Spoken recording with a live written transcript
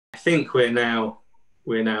think we're now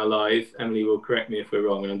live. Emily will correct me if we're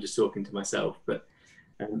wrong, and I'm just talking to myself. But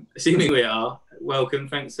assuming we are, welcome.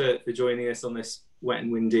 Thanks for joining us on this wet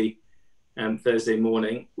and windy Thursday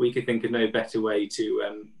morning. We could think of no better way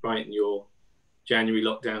to brighten your January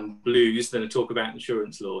lockdown blues than to talk about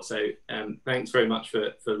insurance law. So thanks very much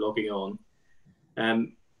for logging on.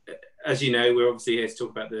 As you know, we're obviously here to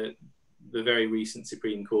talk about the very recent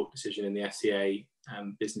Supreme Court decision in the FCA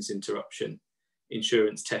business interruption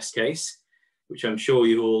insurance test case, which I'm sure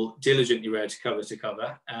you've all diligently read cover to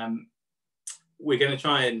cover. We're going to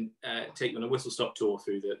try and take you on a whistle-stop tour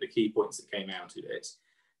through the key points that came out of it,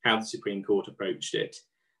 how the Supreme Court approached it,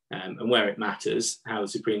 and where it matters, how the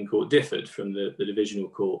Supreme Court differed from the divisional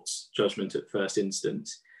court's judgment at first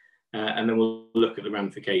instance, and then we'll look at the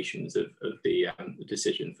ramifications of the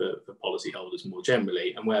decision for policyholders more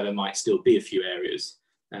generally, and where there might still be a few areas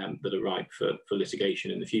that are ripe for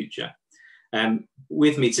litigation in the future.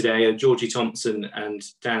 With me today are Georgina Thompson and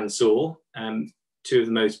Dan Soar, two of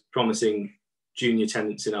the most promising junior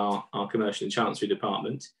tenants in our commercial and chancery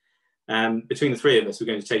department. Between the three of us, we're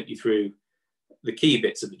going to take you through the key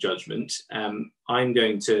bits of the judgment. I'm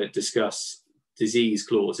going to discuss disease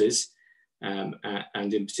clauses, and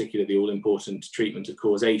in particular the all-important treatment of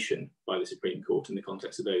causation by the Supreme Court in the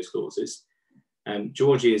context of those clauses.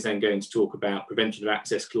 Georgie is then going to talk about prevention of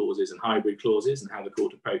access clauses and hybrid clauses and how the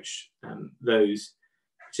court approached those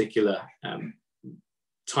particular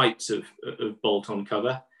types of bolt-on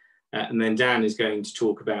cover. And then Dan is going to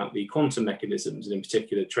talk about the quantum mechanisms and in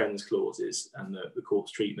particular trends clauses and the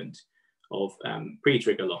court's treatment of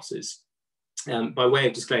pre-trigger losses. By way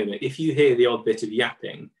of disclaimer, if you hear the odd bit of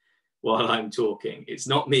yapping while I'm talking, it's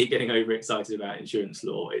not me getting overexcited about insurance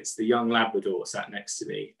law, it's the young Labrador sat next to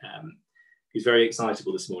me. He's very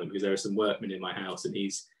excitable this morning because there are some workmen in my house and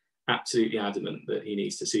he's absolutely adamant that he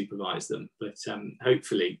needs to supervise them. But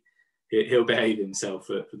hopefully he'll behave himself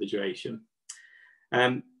for the duration.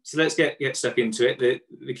 So let's get stuck into it.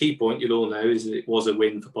 The key point you'll all know is that it was a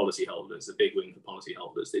win for policyholders, a big win for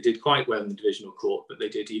policyholders. They did quite well in the divisional court, but they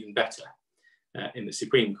did even better in the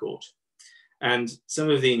Supreme Court. And some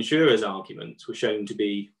of the insurers' arguments were shown to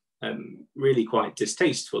be really quite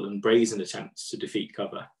distasteful and brazen attempts to defeat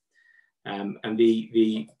cover. And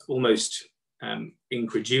the almost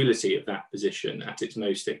incredulity of that position at its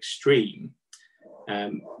most extreme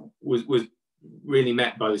was really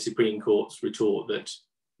met by the Supreme Court's retort that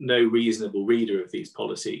no reasonable reader of these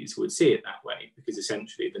policies would see it that way, because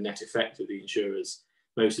essentially the net effect of the insurers'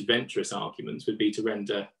 most adventurous arguments would be to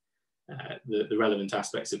render the relevant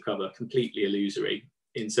aspects of cover completely illusory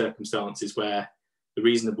in circumstances where the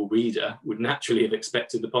reasonable reader would naturally have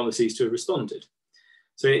expected the policies to have responded.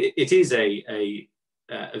 So it is a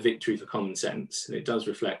victory for common sense, and it does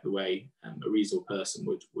reflect the way a reasonable person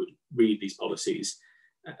would read these policies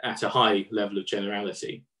at a high level of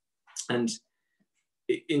generality. And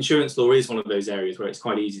insurance law is one of those areas where it's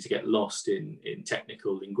quite easy to get lost in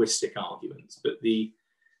technical linguistic arguments, but the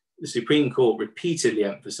Supreme Court repeatedly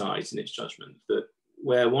emphasised in its judgment that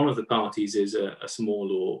where one of the parties is a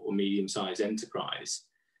small or medium-sized enterprise,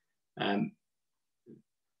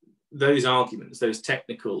 those arguments, those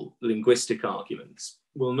technical linguistic arguments,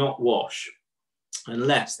 will not wash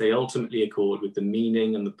unless they ultimately accord with the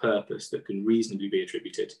meaning and the purpose that can reasonably be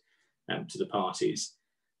attributed to the parties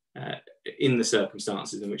in the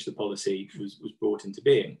circumstances in which the policy was brought into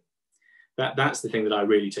being. That's the thing that I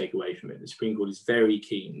really take away from it. The Supreme Court is very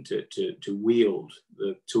keen to wield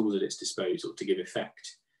the tools at its disposal to give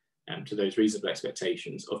effect to those reasonable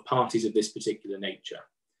expectations of parties of this particular nature,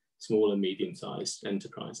 small and medium-sized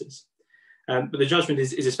enterprises. But the judgment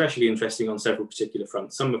is especially interesting on several particular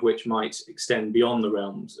fronts, some of which might extend beyond the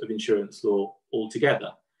realms of insurance law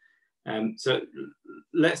altogether. So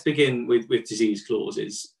let's begin with disease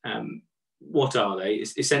clauses. What are they?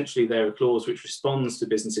 Essentially, they're a clause which responds to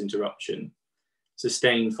business interruption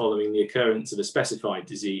sustained following the occurrence of a specified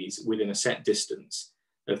disease within a set distance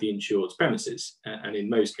of the insured's premises. And in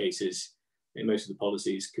most cases, in most of the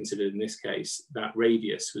policies considered in this case, that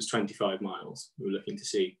radius was 25 miles. We were looking to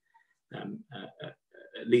see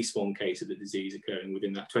at least one case of the disease occurring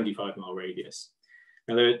within that 25-mile radius.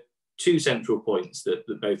 Now, there are two central points that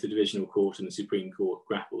both the Divisional Court and the Supreme Court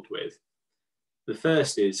grappled with. The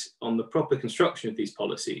first is, on the proper construction of these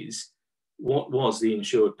policies, what was the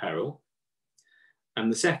insured peril?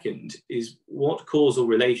 And the second is, what causal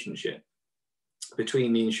relationship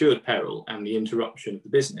between the insured peril and the interruption of the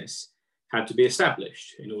business had to be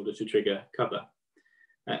established in order to trigger cover?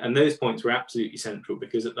 And those points were absolutely central,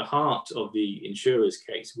 because at the heart of the insurer's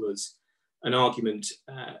case was an argument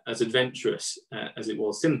as adventurous as it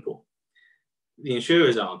was simple. the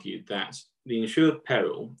insurers argued that the insured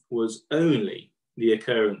peril was only the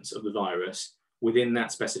occurrence of the virus within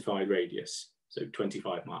that specified radius, so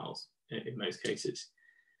 25 miles in most cases.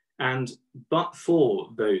 And but for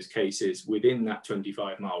those cases within that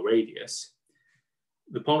 25-mile radius,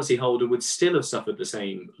 the policyholder would still have suffered the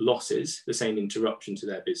same losses, the same interruption to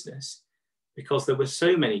their business, because there were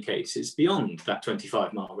so many cases beyond that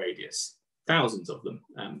 25-mile radius, thousands of them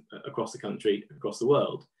across the country, across the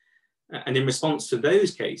world. And in response to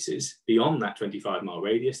those cases beyond that 25-mile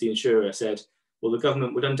radius, the insurer said, well, the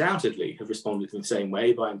government would undoubtedly have responded in the same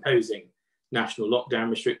way by imposing national lockdown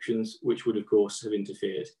restrictions, which would, of course, have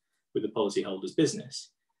interfered with the policyholder's business.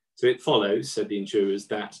 So it follows, said the insurers,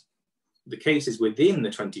 that the cases within the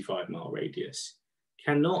 25-mile radius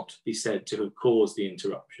cannot be said to have caused the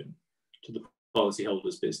interruption to the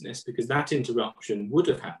policyholder's business, because that interruption would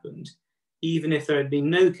have happened even if there had been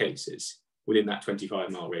no cases within that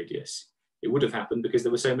 25-mile radius. It would have happened because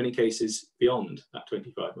there were so many cases beyond that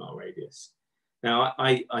 25-mile radius. Now,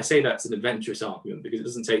 I say that's an adventurous argument because it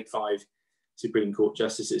doesn't take 5 Supreme Court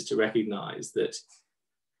justices to recognise that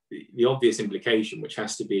the obvious implication, which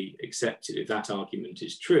has to be accepted if that argument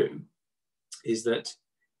is true, is that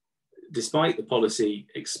despite the policy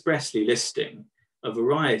expressly listing a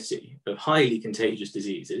variety of highly contagious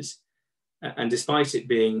diseases, and despite it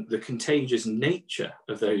being the contagious nature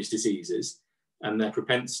of those diseases and their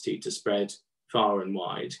propensity to spread far and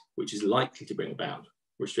wide, which is likely to bring about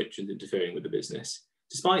restrictions interfering with the business,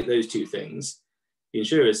 despite those two things, the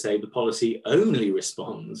insurers say the policy only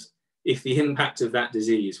responds if the impact of that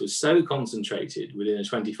disease was so concentrated within a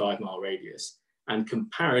 25-mile radius and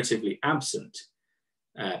comparatively absent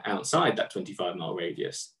outside that 25-mile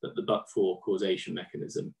radius that the but-for causation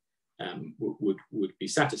mechanism would be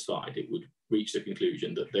satisfied. It would reach the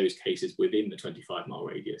conclusion that those cases within the 25-mile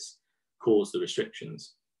radius cause the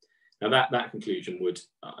restrictions. Now that conclusion would,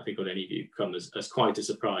 I think on any view, come as quite a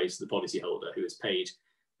surprise to the policyholder, who has paid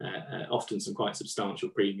often some quite substantial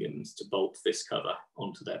premiums to bolt this cover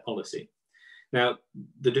onto their policy. Now,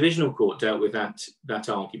 the divisional court dealt with that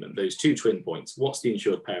argument, those two twin points, what's the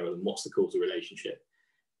insured peril and what's the causal relationship,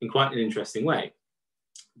 in quite an interesting way.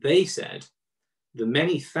 They said the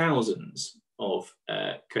many thousands of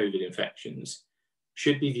COVID infections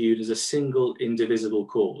should be viewed as a single indivisible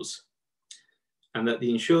cause, and that the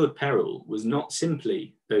insured peril was not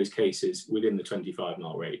simply those cases within the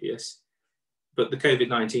 25-mile radius, but the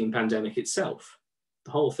COVID-19 pandemic itself,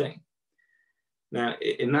 the whole thing. Now,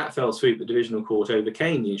 in that fell swoop, the divisional court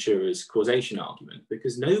overcame the insurer's causation argument,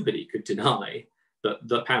 because nobody could deny that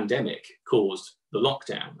the pandemic caused the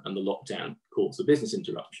lockdown and the lockdown caused the business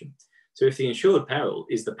interruption. So if the insured peril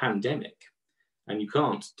is the pandemic, and you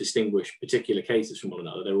can't distinguish particular cases from one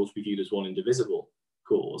another, they're all to be viewed as one indivisible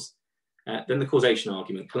cause, then the causation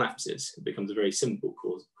argument collapses. It becomes a very simple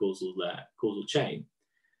causal chain.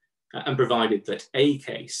 And provided that a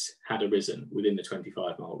case had arisen within the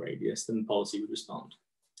 25-mile radius, then the policy would respond.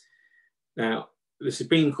 Now, the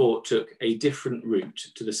Supreme Court took a different route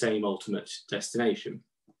to the same ultimate destination.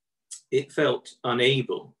 It felt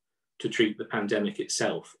unable to treat the pandemic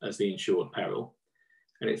itself as the insured peril,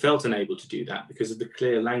 and it felt unable to do that because of the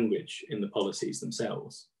clear language in the policies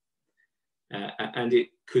themselves. And it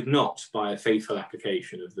could not, by a faithful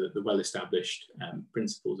application of the well-established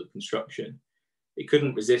principles of construction, it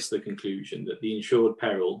couldn't resist the conclusion that the insured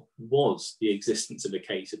peril was the existence of a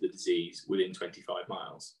case of the disease within 25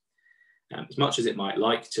 miles. As much as it might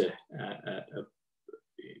like to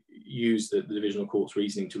use the divisional court's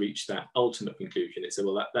reasoning to reach that ultimate conclusion, it said,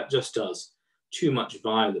 well, that just does too much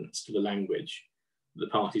violence to the language the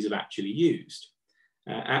parties have actually used.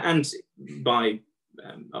 And by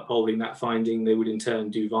upholding that finding, they would in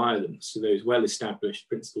turn do violence to those well-established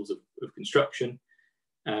principles of construction,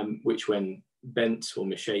 which when bent or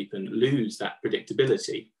misshapen lose that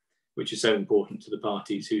predictability, which is so important to the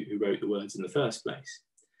parties who wrote the words in the first place.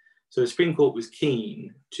 So the Supreme Court was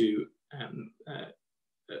keen to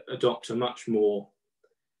adopt a much more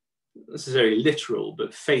necessarily literal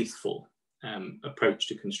but faithful approach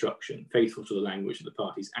to construction, faithful to the language that the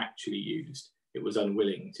parties actually used. It was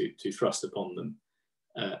unwilling to thrust upon them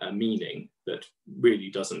a meaning that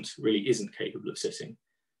really isn't capable of sitting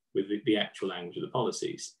with the actual language of the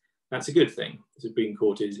policies. That's a good thing. The Supreme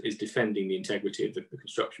Court is defending the integrity of the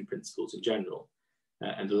construction principles in general,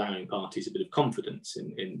 and allowing parties a bit of confidence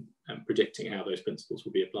in predicting how those principles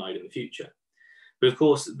will be applied in the future. But of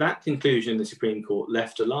course, that conclusion the Supreme Court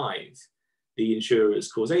left alive the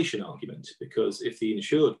insurer's causation argument, because if the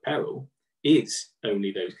insured peril is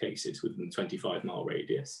only those cases within the 25-mile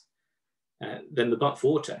radius, then the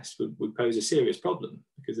but-for test would pose a serious problem,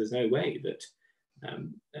 because there's no way that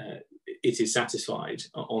it is satisfied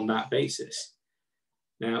on that basis.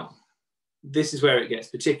 Now, this is where it gets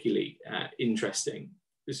particularly interesting.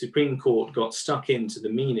 The Supreme Court got stuck into the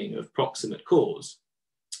meaning of proximate cause.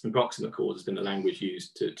 And proximate cause has been the language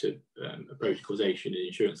used to approach causation in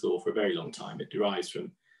insurance law for a very long time. It derives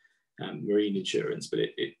from marine insurance, but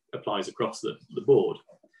it applies across the board.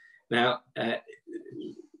 Now,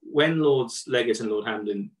 when Lords Leggett and Lord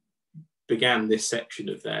Hampden began this section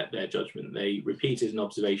of their judgment, they repeated an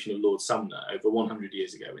observation of Lord Sumner over 100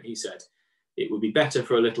 years ago, when he said, it would be better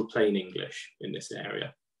for a little plain English in this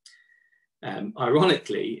area.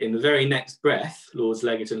 Ironically, in the very next breath, Lords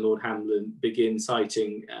Leggett and Lord Hampden begin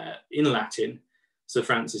citing in Latin Sir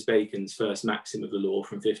Francis Bacon's first maxim of the law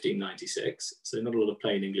from 1596, so not a lot of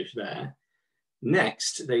plain English there.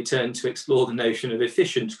 Next, they turn to explore the notion of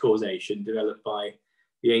efficient causation developed by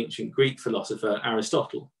the ancient Greek philosopher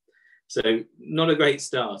Aristotle. So not a great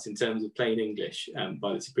start in terms of plain English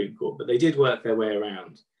by the Supreme Court, but they did work their way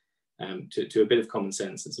around to a bit of common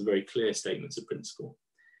sense and some very clear statements of principle.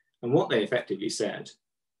 And what they effectively said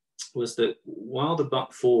was that while the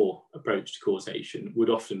but-for approach to causation would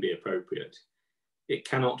often be appropriate, it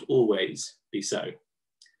cannot always be so.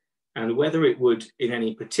 And whether it would, in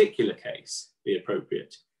any particular case, be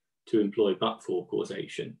appropriate to employ but-for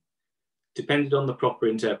causation depended on the proper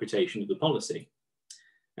interpretation of the policy.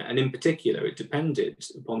 And in particular, it depended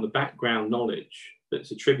upon the background knowledge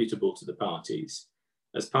that's attributable to the parties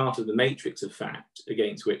as part of the matrix of fact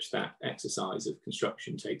against which that exercise of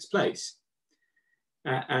construction takes place.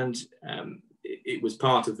 It was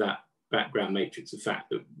part of that background matrix of fact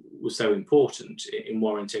that was so important in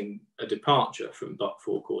warranting a departure from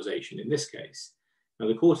but-for causation in this case. Now,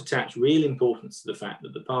 the court attached real importance to the fact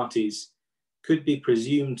that the parties could be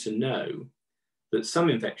presumed to know that some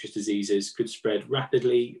infectious diseases could spread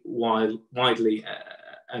rapidly, widely,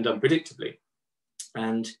 and unpredictably.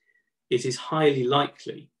 And it is highly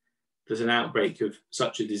likely that an outbreak of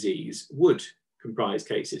such a disease would comprise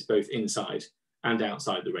cases both inside and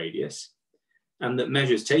outside the radius, and that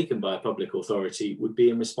measures taken by a public authority would be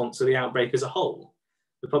in response to the outbreak as a whole.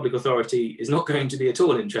 The public authority is not going to be at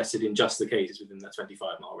all interested in just the cases within that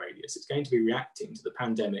 25-mile radius. It's going to be reacting to the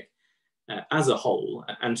pandemic as a whole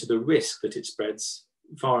and to the risk that it spreads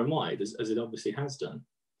far and wide, as it obviously has done.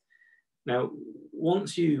 Now,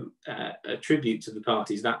 once you attribute to the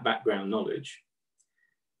parties that background knowledge,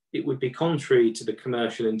 it would be contrary to the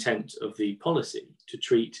commercial intent of the policy to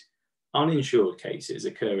treat uninsured cases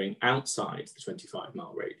occurring outside the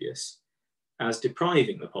 25-mile radius as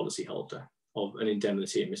depriving the policyholder of an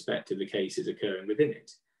indemnity in respect of the cases occurring within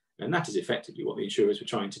it. And that is effectively what the insurers were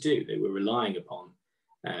trying to do. They were relying upon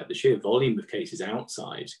the sheer volume of cases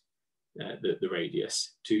outside the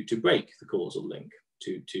radius to break the causal link,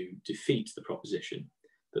 to defeat the proposition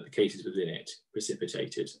that the cases within it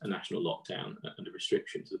precipitated a national lockdown and a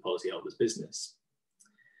restriction to the policyholder's business.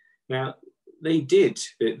 Now, they did,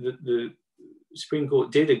 the Supreme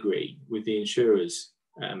Court did agree with the insurers'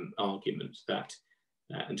 argument that,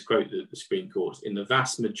 and to quote the Supreme Court, in the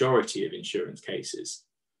vast majority of insurance cases,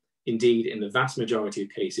 indeed in the vast majority of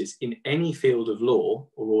cases in any field of law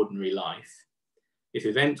or ordinary life, if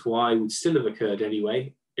event Y would still have occurred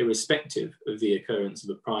anyway, irrespective of the occurrence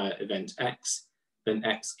of a prior event X, then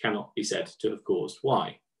X cannot be said to have caused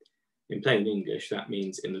Y. In plain English, that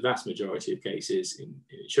means in the vast majority of cases in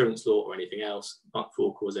insurance law or anything else,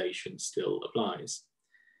 but-for causation still applies.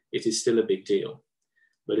 It is still a big deal,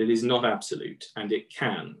 but it is not absolute, and it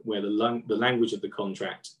can, where the language of the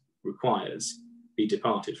contract requires, be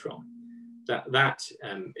departed from. That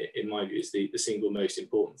in my view, is the single most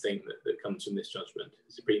important thing that comes from this judgment,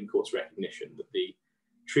 the Supreme Court's recognition that the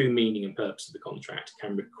true meaning and purpose of the contract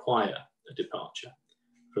can require a departure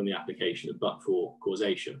from the application of but-for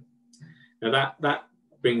causation. Now that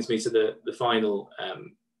brings me to the final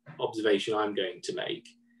observation I'm going to make.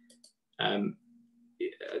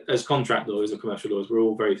 As contract lawyers or commercial lawyers, we're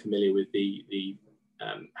all very familiar with the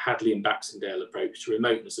Hadley and Baxendale approach to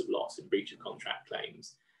remoteness of loss and breach of contract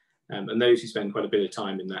claims. And those who spend quite a bit of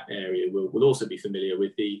time in that area will also be familiar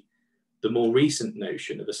with the more recent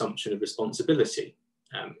notion of assumption of responsibility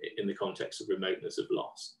in the context of remoteness of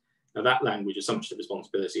loss. Now, that language, assumption of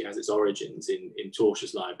responsibility, has its origins in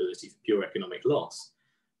tortious liability for pure economic loss,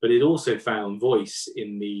 but it also found voice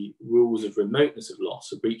in the rules of remoteness of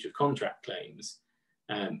loss or breach of contract claims,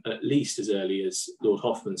 at least as early as Lord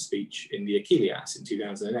Hoffman's speech in the Achilleas in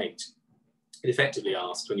 2008. It effectively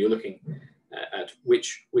asked, when you're looking at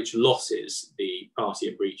which losses the party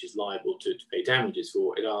in breach is liable to pay damages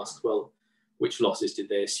for, it asked, well, which losses did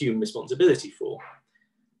they assume responsibility for?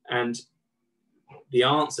 And the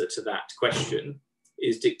answer to that question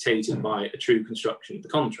is dictated by a true construction of the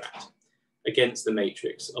contract. against the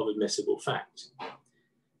matrix of admissible fact.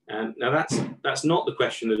 Now that's not the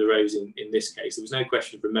question that arose in this case. There was no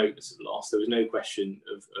question of remoteness of loss. There was no question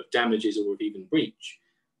of damages or of even breach.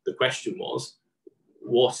 The question was,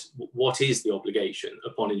 what is the obligation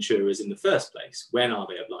upon insurers in the first place? When are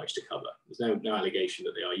they obliged to cover? There's no allegation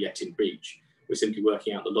that they are yet in breach. We're simply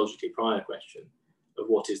working out the logically prior question of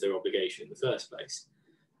what is their obligation in the first place.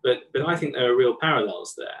 But I think there are real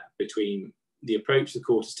parallels there between the approach the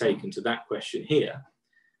court has taken to that question here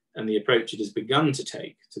and the approach it has begun to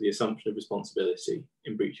take to the assumption of responsibility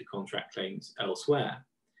in breach of contract claims elsewhere.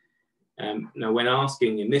 Now, when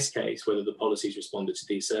asking in this case whether the policies responded to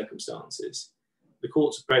these circumstances, the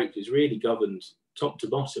court's approach is really governed top to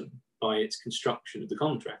bottom by its construction of the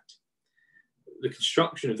contract. The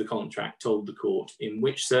construction of the contract told the court in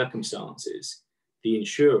which circumstances the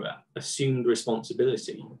insurer assumed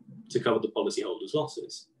responsibility to cover the policyholder's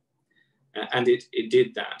losses. And it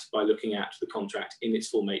did that by looking at the contract in its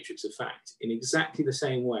full matrix of fact in exactly the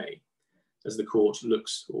same way as the court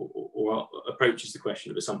looks or approaches the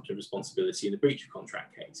question of assumption of responsibility in the breach of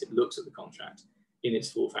contract case. It looks at the contract in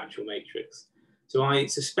its full factual matrix. So I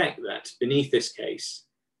suspect that beneath this case,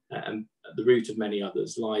 and at the root of many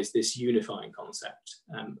others, lies this unifying concept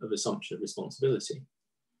of assumption of responsibility.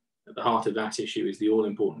 At the heart of that issue is the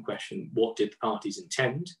all-important question, what did the parties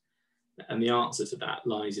intend? And the answer to that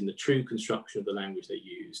lies in the true construction of the language they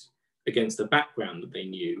used against the background that they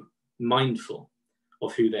knew, mindful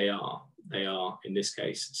of who they are. They are, in this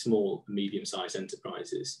case, small and medium-sized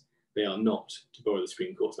enterprises. They are not, to borrow the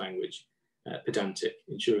Supreme Court's language, pedantic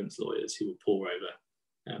insurance lawyers who will pore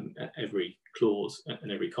over every clause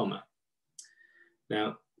and every comma.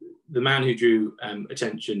 Now, the man who drew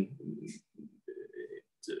attention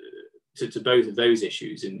to both of those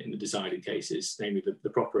issues in the decided cases, namely the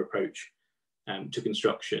proper approach to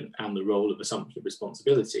construction and the role of assumption of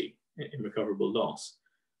responsibility in recoverable loss,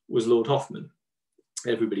 was Lord Hoffman.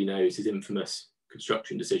 Everybody knows his infamous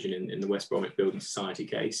construction decision in the West Bromwich Building Society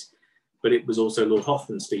case, but it was also Lord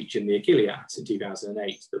Hoffman's speech in the Achilleas in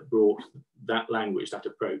 2008 that brought that language, that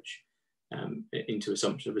approach, into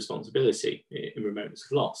assumption of responsibility in remoteness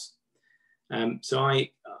of loss. So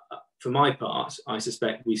for my part, I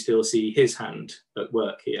suspect we still see his hand at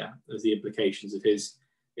work here as the implications of his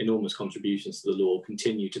enormous contributions to the law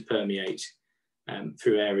continue to permeate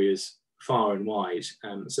through areas far and wide,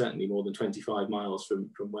 certainly more than 25 miles from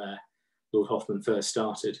where Lord Hoffman first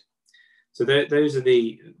started. So those are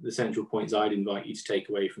the central points I'd invite you to take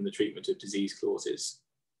away from the treatment of disease clauses.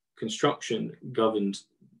 Construction governed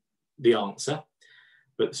the answer,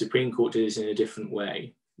 but the Supreme Court did it in a different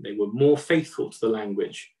way. They were more faithful to the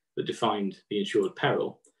language that defined the insured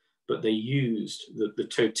peril, but they used the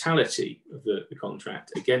totality of the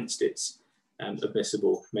contract against its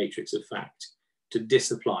admissible matrix of fact to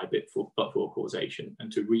disapply but-for causation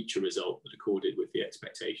and to reach a result that accorded with the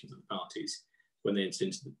expectations of the parties when they entered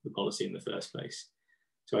into the policy in the first place.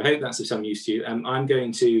 So I hope that's of some use to you. I'm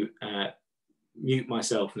going to mute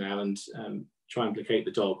myself now and try and placate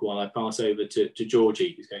the dog while I pass over to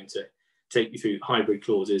Georgie, who's going to take you through hybrid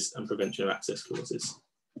clauses and prevention of access clauses.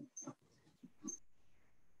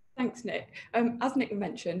 Thanks, Nick. As Nick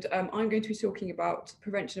mentioned, I'm going to be talking about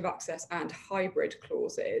prevention of access and hybrid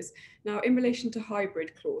clauses. Now, in relation to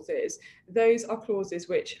hybrid clauses, those are clauses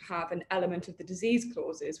which have an element of the disease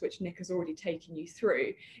clauses, which Nick has already taken you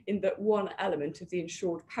through, in that one element of the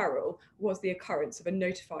insured peril was the occurrence of a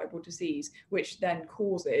notifiable disease, which then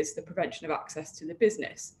causes the prevention of access to the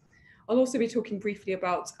business. I'll also be talking briefly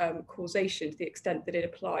about causation to the extent that it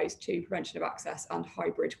applies to prevention of access and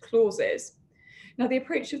hybrid clauses. Now, the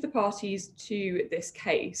approach of the parties to this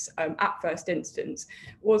case at first instance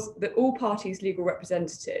was that all parties' legal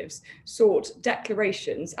representatives sought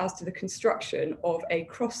declarations as to the construction of a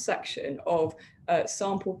cross-section of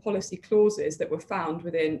sample policy clauses that were found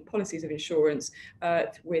within policies of insurance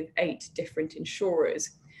with 8 different insurers.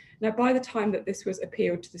 Now, by the time that this was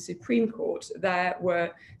appealed to the Supreme Court, there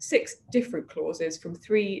were 6 different clauses from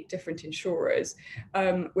 3 different insurers,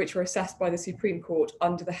 which were assessed by the Supreme Court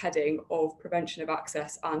under the heading of prevention of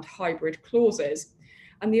access and hybrid clauses.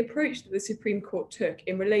 And the approach that the Supreme Court took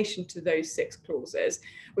in relation to those 6 clauses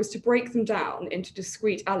was to break them down into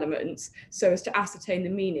discrete elements so as to ascertain the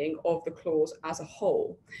meaning of the clause as a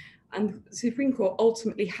whole. And the Supreme Court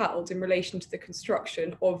ultimately held in relation to the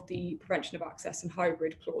construction of the prevention of access and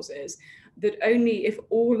hybrid clauses that only if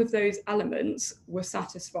all of those elements were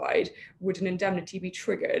satisfied would an indemnity be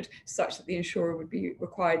triggered such that the insurer would be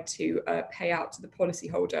required to pay out to the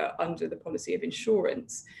policyholder under the policy of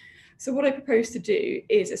insurance. So what I propose to do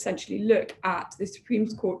is essentially look at the Supreme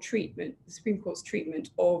Court's treatment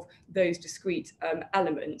of those discrete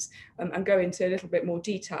elements, and go into a little bit more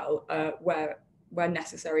detail where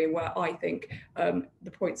necessary and where I think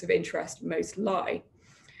the points of interest most lie.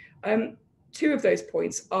 Two of those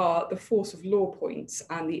points are the force of law points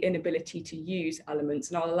and the inability to use elements,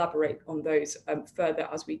 and I'll elaborate on those further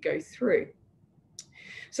as we go through.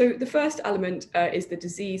 So the first element is the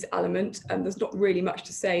disease element, and there's not really much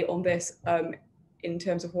to say on this in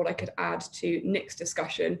terms of what I could add to Nick's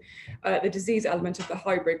discussion. The disease element of the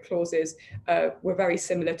hybrid clauses were very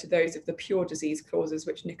similar to those of the pure disease clauses,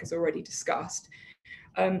 which Nick has already discussed.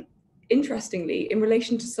 Interestingly, in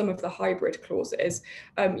relation to some of the hybrid clauses,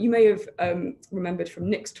 you may have remembered from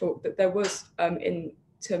Nick's talk that there was, in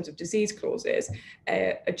terms of disease clauses,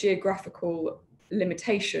 a geographical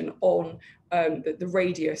limitation on the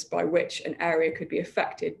radius by which an area could be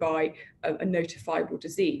affected by a notifiable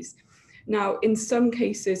disease. Now, in some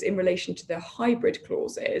cases, in relation to the hybrid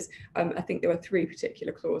clauses, I think there were 3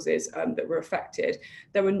 particular clauses that were affected.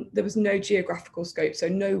 There was no geographical scope, so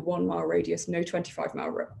no 1 mile radius, no 25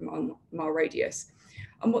 mile radius.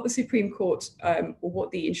 And what the Supreme Court, or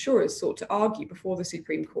what the insurers sought to argue before the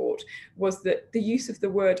Supreme Court, was that the use of the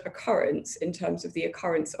word occurrence in terms of the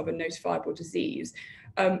occurrence of a notifiable disease,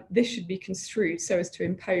 this should be construed so as to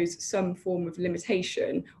impose some form of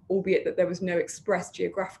limitation, albeit that there was no express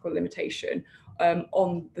geographical limitation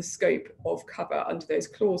on the scope of cover under those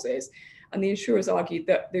clauses. And the insurers argued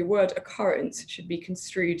that the word occurrence should be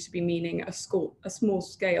construed to be meaning a small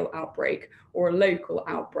scale outbreak or a local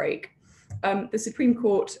outbreak. The Supreme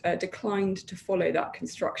Court declined to follow that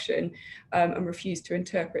construction and refused to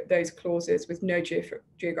interpret those clauses with no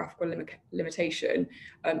geographical limitation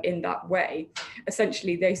in that way.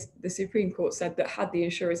 Essentially, the Supreme Court said that had the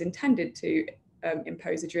insurers intended to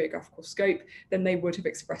impose a geographical scope, then they would have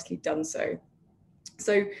expressly done so.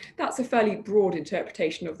 So that's a fairly broad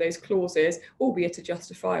interpretation of those clauses, albeit a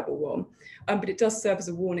justifiable one. But it does serve as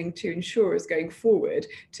a warning to insurers going forward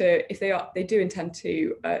to, if they do intend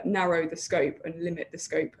to narrow the scope and limit the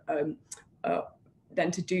scope,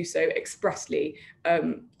 then to do so expressly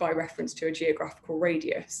by reference to a geographical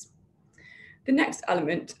radius. The next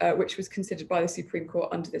element, which was considered by the Supreme Court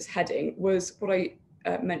under this heading, was what I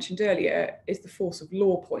mentioned earlier, is the force of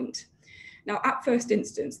law point. Now, at first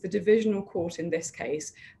instance, the divisional court in this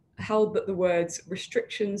case held that the words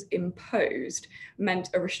restrictions imposed meant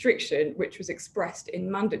a restriction which was expressed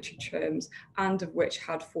in mandatory terms and of which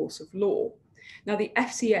had force of law. Now, the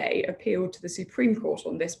FCA appealed to the Supreme Court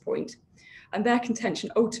on this point, and their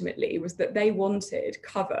contention ultimately was that they wanted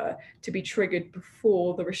cover to be triggered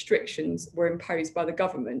before the restrictions were imposed by the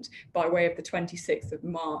government by way of the 26th of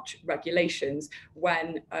March regulations,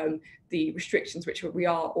 when the restrictions, which we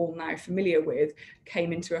are all now familiar with,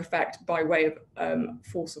 came into effect by way of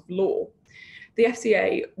force of law. The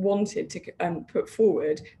FCA wanted to put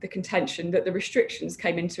forward the contention that the restrictions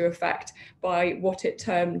came into effect by what it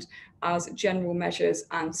termed as general measures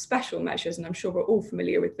and special measures, and I'm sure we're all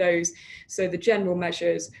familiar with those. So the general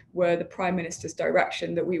measures were the Prime Minister's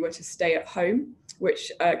direction that we were to stay at home,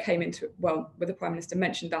 which came into, well, the Prime Minister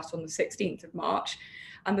mentioned that on the 16th of March.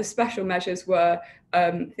 And the special measures were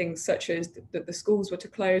things such as that the schools were to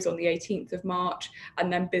close on the 18th of March,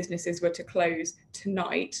 and then businesses were to close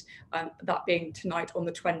tonight, that being tonight on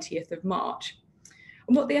the 20th of March.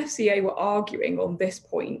 And what the FCA were arguing on this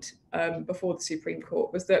point before the Supreme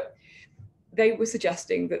Court was that they were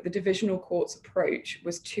suggesting that the divisional court's approach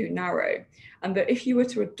was too narrow, and that if you were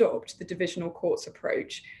to adopt the divisional court's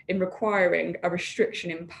approach in requiring a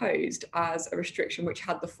restriction imposed as a restriction which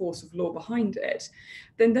had the force of law behind it,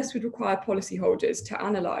 then this would require policyholders to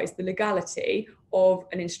analyse the legality of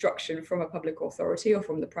an instruction from a public authority or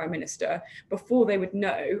from the Prime Minister before they would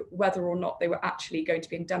know whether or not they were actually going to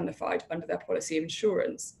be indemnified under their policy of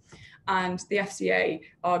insurance. And the FCA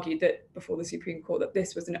argued that before the Supreme Court that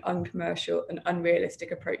this was an uncommercial and unrealistic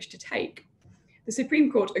approach to take. The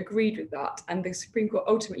Supreme Court agreed with that, and the Supreme Court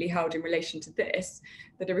ultimately held in relation to this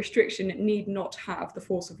that a restriction need not have the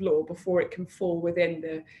force of law before it can fall within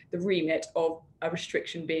the remit of a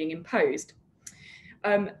restriction being imposed.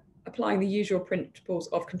 Applying the usual principles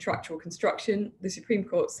of contractual construction, the Supreme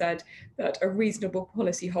Court said that a reasonable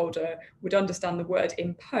policyholder would understand the word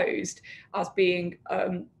imposed as being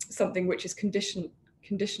something which is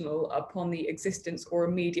conditional upon the existence or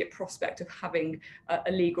immediate prospect of having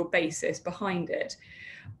a legal basis behind it.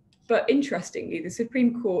 But interestingly, the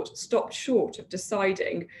Supreme Court stopped short of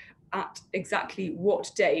deciding at exactly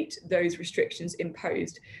what date those restrictions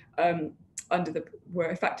imposed were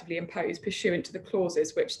effectively imposed pursuant to the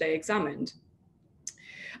clauses which they examined.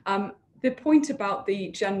 The point about the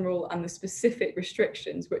general and the specific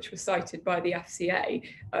restrictions which were cited by the FCA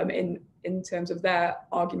in terms of their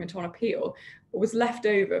argument on appeal was left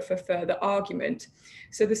over for further argument.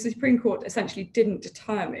 So the Supreme Court essentially didn't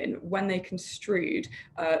determine when they construed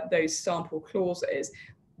those sample clauses.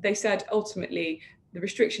 They said ultimately the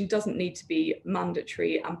restriction doesn't need to be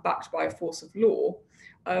mandatory and backed by a force of law,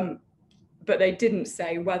 but they didn't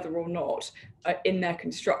say whether or not in their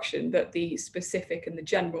construction that the specific and the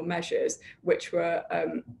general measures which were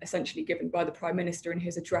essentially given by the Prime Minister in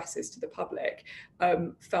his addresses to the public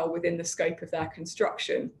fell within the scope of their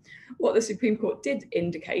construction. What the Supreme Court did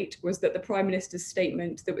indicate was that the Prime Minister's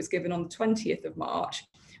statement that was given on the 20th of March,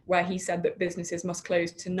 where he said that businesses must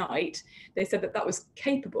close tonight, they said that that was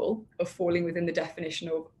capable of falling within the definition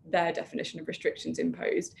of their definition of restrictions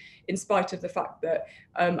imposed, in spite of the fact that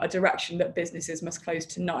a direction that businesses must close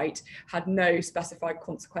tonight had no specified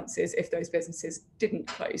consequences if those businesses didn't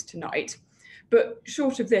close tonight. But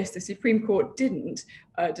short of this, the Supreme Court didn't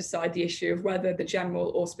decide the issue of whether the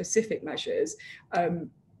general or specific measures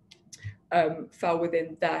fell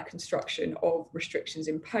within their construction of restrictions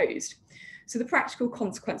imposed. So the practical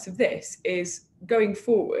consequence of this is going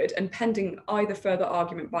forward and pending either further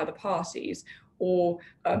argument by the parties or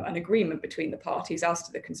an agreement between the parties as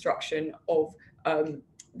to the construction of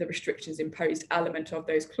the restrictions imposed element of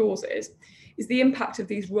those clauses, is the impact of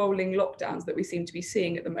these rolling lockdowns that we seem to be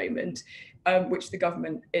seeing at the moment, which the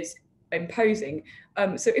government is imposing.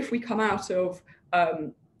 So if we come out of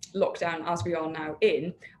lockdown as we are now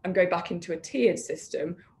in and go back into a tiered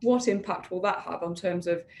system, what impact will that have on terms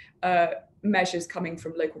of measures coming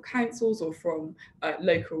from local councils or from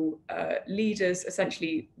local leaders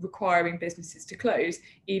essentially requiring businesses to close,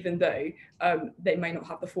 even though they may not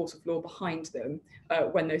have the force of law behind them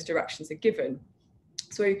when those directions are given?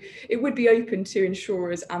 So it would be open to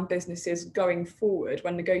insurers and businesses going forward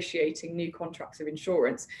when negotiating new contracts of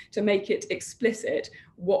insurance to make it explicit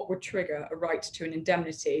what would trigger a right to an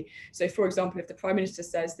indemnity. So for example, if the Prime Minister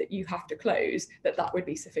says that you have to close, that would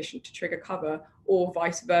be sufficient to trigger cover, or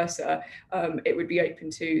vice versa. It would be open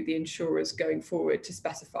to the insurers going forward to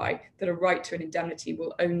specify that a right to an indemnity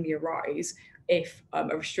will only arise if a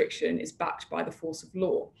restriction is backed by the force of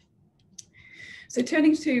law. So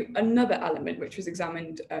turning to another element which was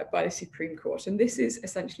examined by the Supreme Court, and this is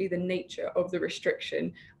essentially the nature of the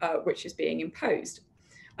restriction which is being imposed.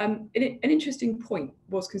 An interesting point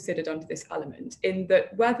was considered under this element, in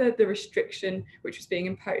that whether the restriction which was being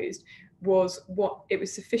imposed was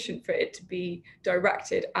sufficient for it to be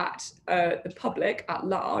directed at the public at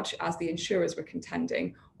large, as the insurers were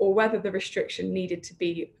contending, or whether the restriction needed to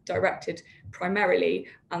be directed primarily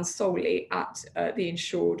and solely at the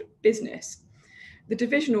insured business. The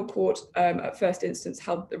Divisional Court at first instance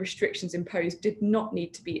held that the restrictions imposed did not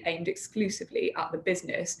need to be aimed exclusively at the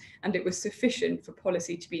business, and it was sufficient for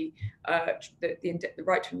policy to be, the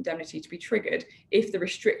right to indemnity to be triggered if the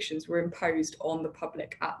restrictions were imposed on the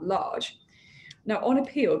public at large. Now, on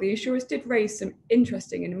appeal, the insurers did raise some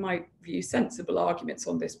interesting and, in my view, sensible arguments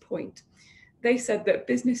on this point. They said that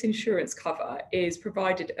business insurance cover is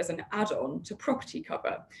provided as an add-on to property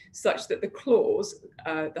cover, such that the clause,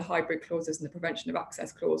 the hybrid clauses and the prevention of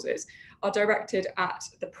access clauses, are directed at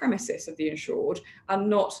the premises of the insured and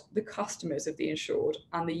not the customers of the insured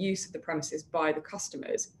and the use of the premises by the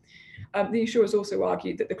customers. The insurers also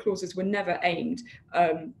argued that the clauses were never aimed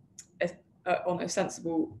on a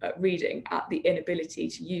sensible reading at the inability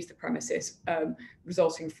to use the premises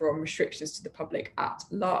resulting from restrictions to the public at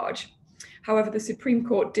large. However, the Supreme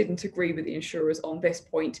Court didn't agree with the insurers on this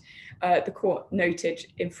point. The court noted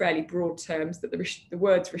in fairly broad terms that the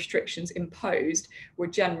words restrictions imposed were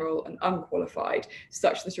general and unqualified,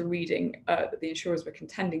 such that a reading that the insurers were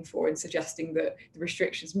contending for in suggesting that the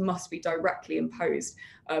restrictions must be directly imposed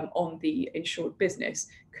on the insured business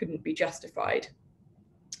couldn't be justified.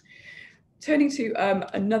 Turning to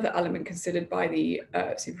another element considered by the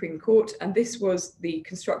Supreme Court, and this was the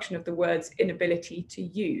construction of the words inability to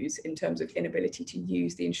use in terms of inability to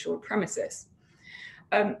use the insured premises.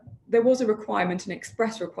 There was a requirement, an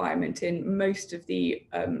express requirement in most of the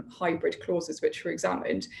hybrid clauses which were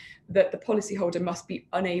examined, that the policyholder must be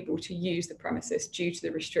unable to use the premises due to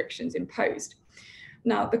the restrictions imposed.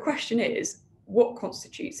 Now, the question is, what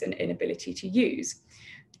constitutes an inability to use?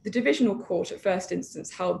 The Divisional Court at first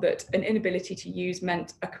instance held that an inability to use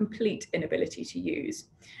meant a complete inability to use.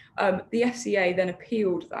 The FCA then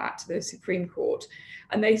appealed that to the Supreme Court,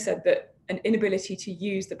 and they said that an inability to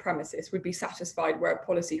use the premises would be satisfied where a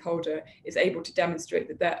policyholder is able to demonstrate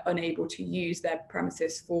that they're unable to use their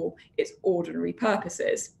premises for its ordinary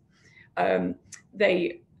purposes.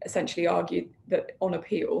 They essentially argued that on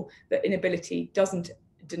appeal, that inability doesn't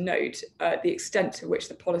denote the extent to which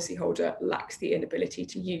the policyholder lacks the inability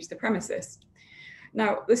to use the premises.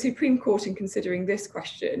 Now, the Supreme Court, in considering this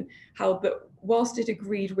question, held that whilst it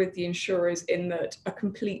agreed with the insurers in that a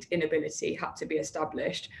complete inability had to be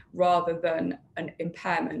established rather than an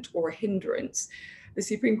impairment or a hindrance, the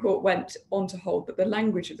Supreme Court went on to hold that the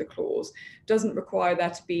language of the clause doesn't require there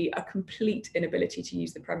to be a complete inability to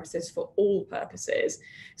use the premises for all purposes,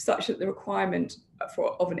 such that the requirement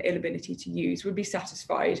of an inability to use would be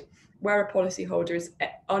satisfied where a policyholder is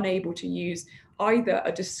unable to use either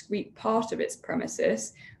a discrete part of its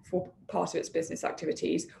premises for part of its business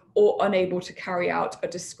activities, or unable to carry out a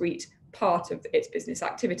discrete part of its business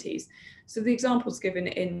activities. So the examples given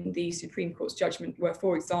in the Supreme Court's judgment were,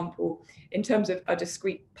 for example, in terms of a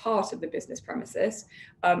discrete part of the business premises,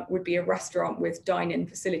 would be a restaurant with dine-in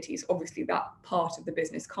facilities. Obviously, that part of the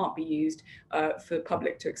business can't be used for the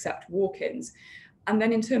public to accept walk-ins. And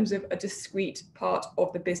then in terms of a discrete part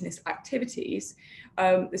of the business activities,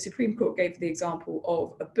 the Supreme Court gave the example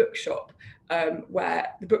of a bookshop where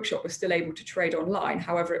the bookshop was still able to trade online.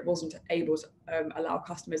 However, it wasn't able to allow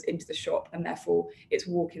customers into the shop, and therefore its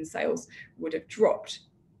walk-in sales would have dropped.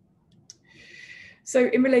 So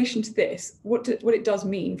in relation to this, what it does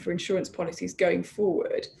mean for insurance policies going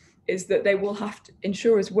forward is that they will have to,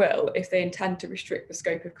 insurers will, if they intend to restrict the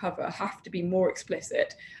scope of cover, have to be more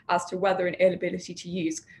explicit as to whether an inability to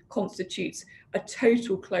use constitutes a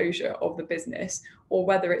total closure of the business, or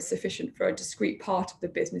whether it's sufficient for a discrete part of the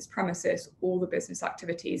business premises, all the business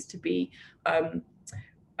activities to be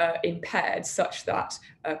impaired such that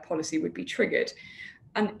a policy would be triggered.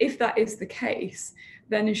 And if that is the case,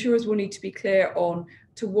 then insurers will need to be clear on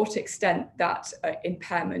to what extent that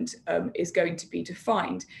impairment is going to be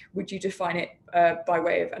defined. Would you define it by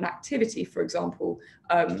way of an activity, for example?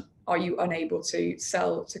 Are you unable to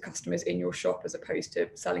sell to customers in your shop as opposed to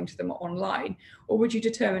selling to them online? Or would you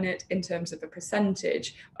determine it in terms of a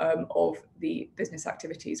percentage of the business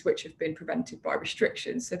activities which have been prevented by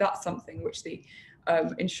restrictions? So that's something which the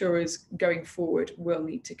insurers going forward will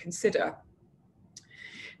need to consider.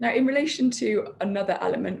 Now, in relation to another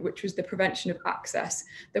element, which was the prevention of access,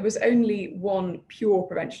 there was only one pure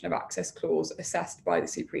prevention of access clause assessed by the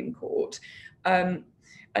Supreme Court. And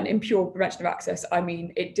in pure prevention of access, I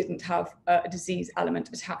mean it didn't have a disease element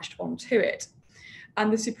attached onto it.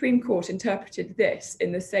 And the Supreme Court interpreted this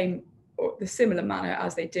in the same or the similar manner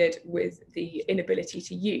as they did with the inability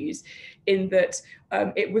to use, in that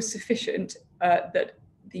it was sufficient that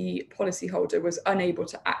the policyholder was unable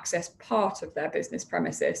to access part of their business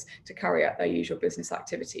premises to carry out their usual business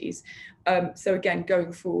activities. So again,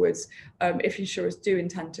 going forwards, if insurers do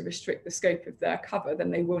intend to restrict the scope of their cover,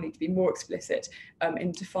 then they will need to be more explicit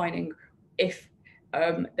in defining if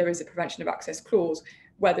there is a prevention of access clause,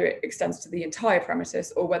 whether it extends to the entire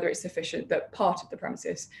premises or whether it's sufficient that part of the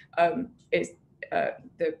premises is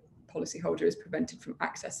the policyholder is prevented from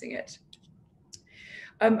accessing it.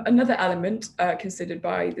 Another element considered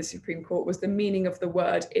by the Supreme Court was the meaning of the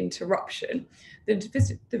word interruption.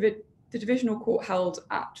 The Divisional Court held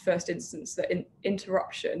at first instance that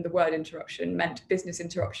interruption, the word interruption, meant business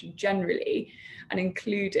interruption generally and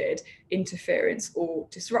included interference or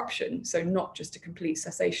disruption, so not just a complete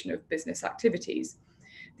cessation of business activities.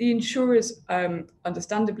 The insurers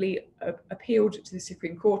understandably appealed to the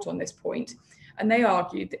Supreme Court on this point, and they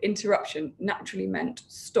argued that interruption naturally meant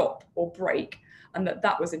stop or break, and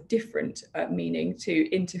that was a different meaning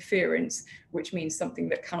to interference, which means something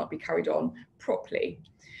that cannot be carried on properly.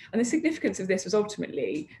 And the significance of this was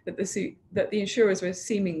ultimately that the insurers were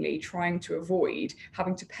seemingly trying to avoid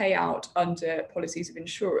having to pay out under policies of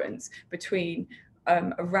insurance between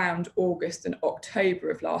around August and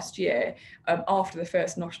October of last year, after the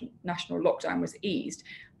first national lockdown was eased.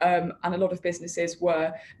 And a lot of businesses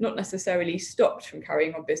were not necessarily stopped from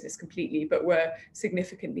carrying on business completely, but were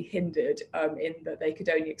significantly hindered in that they could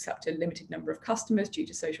only accept a limited number of customers due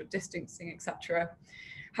to social distancing, etc.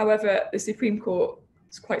 However, the Supreme Court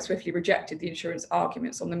quite swiftly rejected the insurance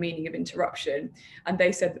arguments on the meaning of interruption, and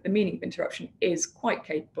they said that the meaning of interruption is quite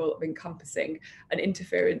capable of encompassing an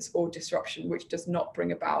interference or disruption which does not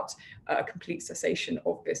bring about a complete cessation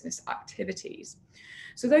of business activities.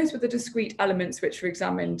 So those were the discrete elements which were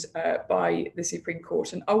examined by the Supreme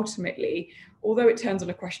Court, and ultimately, although it turns on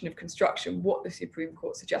a question of construction, what the Supreme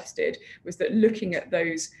Court suggested was that looking at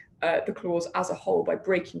those the clause as a whole by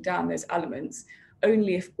breaking down those elements,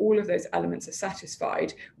 only if all of those elements are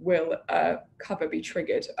satisfied will cover be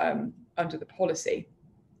triggered under the policy.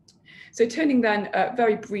 So turning then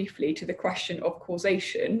very briefly to the question of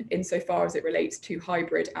causation insofar as it relates to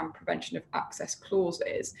hybrid and prevention of access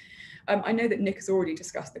clauses. I know that Nick has already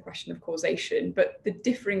discussed the question of causation, but the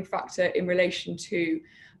differing factor in relation to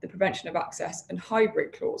the prevention of access and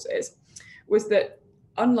hybrid clauses was that,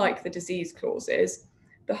 unlike the disease clauses,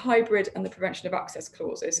 the hybrid and the prevention of access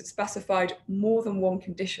clauses specified more than one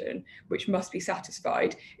condition which must be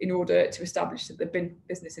satisfied in order to establish that the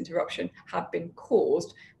business interruption had been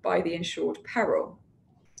caused by the insured peril.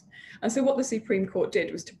 And so what the Supreme Court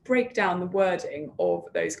did was to break down the wording of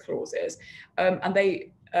those clauses, and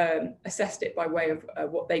they assessed it by way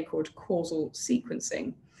of what they called causal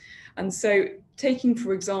sequencing. And so taking,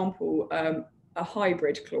 for example, a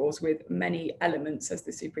hybrid clause with many elements, as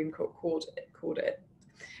the Supreme Court called it,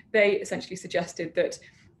 they essentially suggested that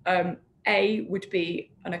A would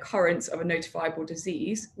be an occurrence of a notifiable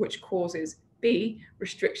disease, which causes B,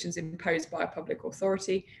 restrictions imposed by a public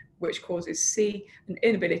authority, which causes C, an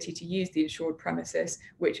inability to use the insured premises,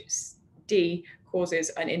 which D, causes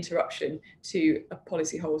an interruption to a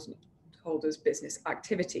policyholder's business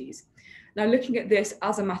activities. Now, looking at this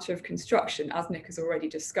as a matter of construction, as Nick has already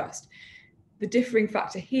discussed, the differing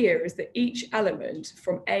factor here is that each element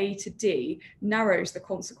from A to D narrows the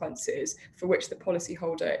consequences for which the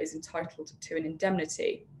policyholder is entitled to an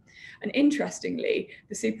indemnity. And interestingly,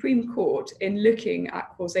 the Supreme Court, in looking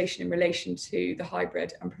at causation in relation to the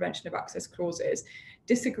hybrid and prevention of access clauses,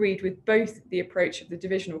 disagreed with both the approach of the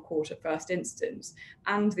divisional court at first instance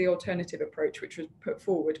and the alternative approach which was put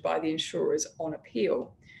forward by the insurers on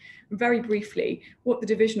appeal. Very briefly, what the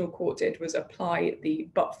divisional court did was apply the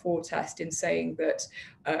but-for test in saying that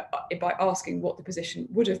by asking what the position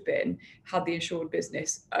would have been had the insured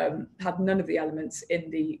business had none of the elements in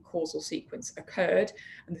the causal sequence occurred,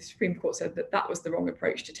 and the Supreme Court said that that was the wrong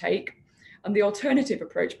approach to take. And the alternative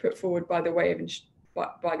approach put forward by the way of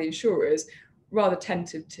by the insurers, rather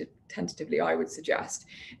tentatively, I would suggest,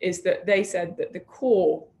 is that they said that the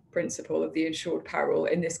core principle of the insured peril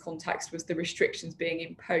in this context was the restrictions being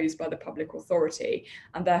imposed by the public authority,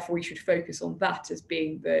 and therefore we should focus on that as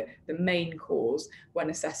being the main cause when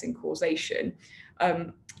assessing causation.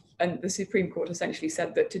 And the Supreme Court essentially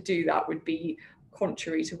said that to do that would be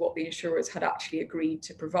contrary to what the insurers had actually agreed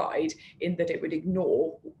to provide, in that it would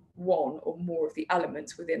ignore one or more of the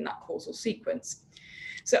elements within that causal sequence.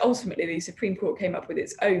 So ultimately, the Supreme Court came up with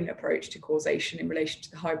its own approach to causation in relation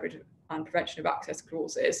to the hybrid and prevention of access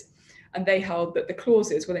clauses, and they held that the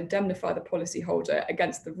clauses will indemnify the policyholder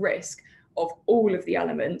against the risk of all of the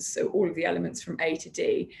elements, so all of the elements from A to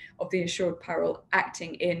D, of the insured peril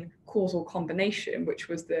acting in causal combination, which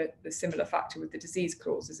was the similar factor with the disease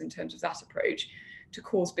clauses in terms of that approach, to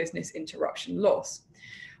cause business interruption loss.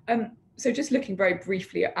 So just looking very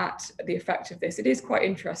briefly at the effect of this, it is quite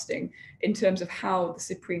interesting in terms of how the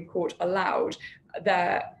Supreme Court allowed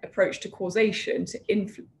their approach to causation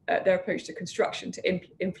their approach to construction to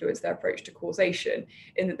influence their approach to causation,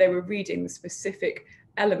 in that they were reading the specific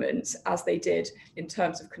elements as they did in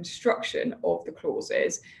terms of construction of the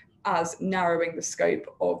clauses as narrowing the scope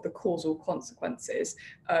of the causal consequences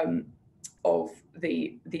of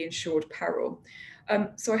the insured peril.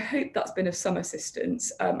 So I hope that's been of some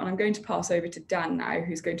assistance, and I'm going to pass over to Dan now,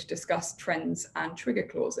 who's going to discuss trends and trigger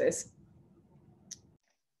clauses.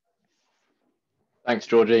 Thanks,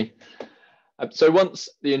 Georgie. So once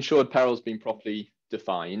the insured peril has been properly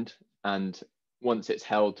defined, and once it's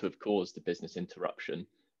held to have caused the business interruption,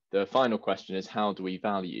 the final question is, how do we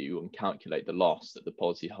value and calculate the loss that the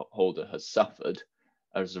policyholder has suffered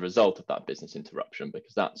as a result of that business interruption?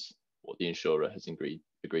 Because that's what the insurer has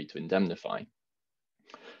agreed to indemnify.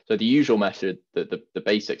 So the usual method, the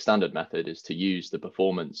basic standard method, is to use the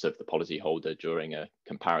performance of the policyholder during a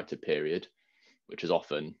comparative period, which is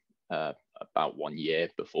often about 1 year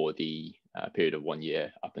before the period of 1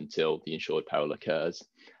 year up until the insured peril occurs,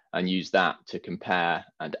 and use that to compare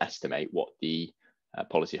and estimate what the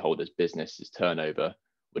policyholder's business's turnover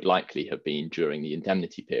would likely have been during the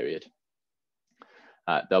indemnity period.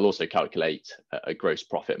 They'll also calculate a gross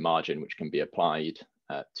profit margin, which can be applied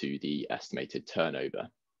to the estimated turnover.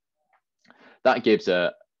 That gives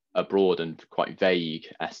a broad and quite vague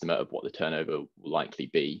estimate of what the turnover will likely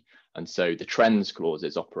be. And so the trends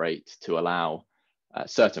clauses operate to allow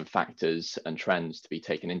certain factors and trends to be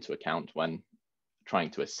taken into account when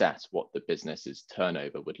trying to assess what the business's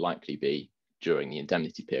turnover would likely be during the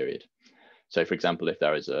indemnity period. So, for example, if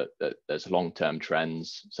there's long-term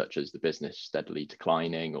trends such as the business steadily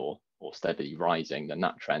declining or steadily rising, then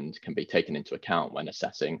that trend can be taken into account when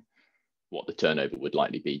assessing what the turnover would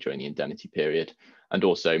likely be during the indemnity period. And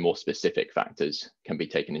also more specific factors can be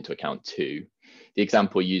taken into account too. The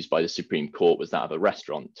example used by the Supreme Court was that of a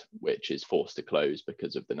restaurant, which is forced to close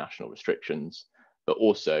because of the national restrictions, but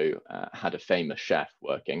also had a famous chef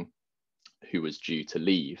working who was due to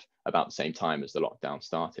leave about the same time as the lockdown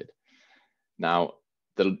started. Now,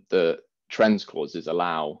 the trends clauses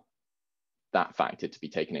allow that factor to be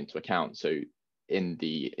taken into account. So in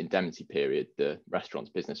the indemnity period, the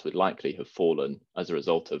restaurant's business would likely have fallen as a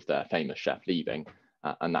result of their famous chef leaving,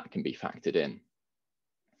 and that can be factored in.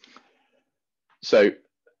 So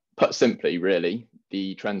put simply, really,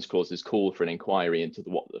 the trends clauses call for an inquiry into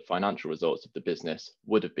what the financial results of the business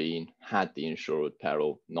would have been had the insured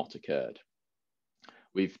peril not occurred.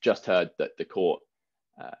 We've just heard that the court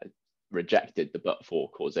rejected the but-for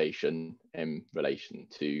causation in relation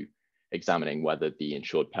to examining whether the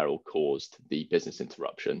insured peril caused the business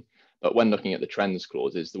interruption. But when looking at the trends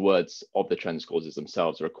clauses, the words of the trends clauses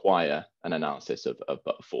themselves require an analysis of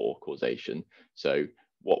but-for causation. So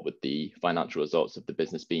what would the financial results of the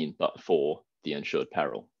business been but for the insured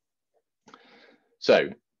peril? So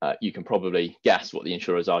you can probably guess what the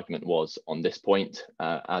insurer's argument was on this point.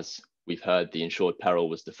 As we've heard, the insured peril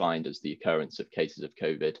was defined as the occurrence of cases of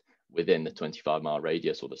COVID within the 25-mile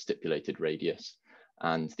radius or the stipulated radius.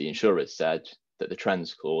 And the insurers said that the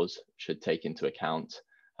trends clause should take into account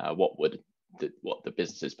what the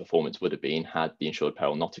business's performance would have been had the insured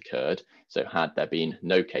peril not occurred. So had there been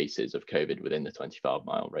no cases of COVID within the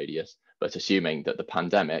 25-mile radius, but assuming that the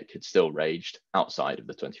pandemic had still raged outside of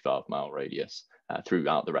the 25-mile radius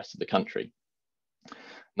throughout the rest of the country.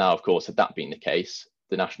 Now, of course, had that been the case,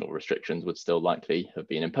 the national restrictions would still likely have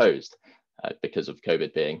been imposed because of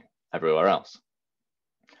COVID being everywhere else.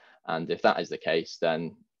 And if that is the case,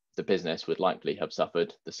 then the business would likely have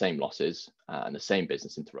suffered the same losses and the same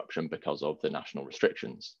business interruption because of the national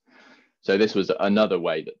restrictions. So this was another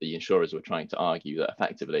way that the insurers were trying to argue that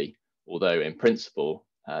effectively, although in principle,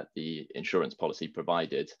 the insurance policy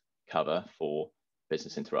provided cover for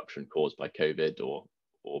business interruption caused by COVID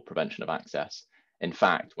or prevention of access, in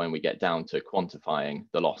fact, when we get down to quantifying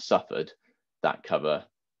the loss suffered, that cover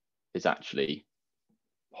is actually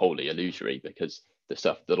wholly illusory because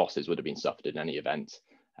the losses would have been suffered in any event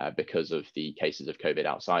because of the cases of COVID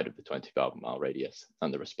outside of the 25-mile radius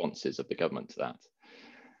and the responses of the government to that.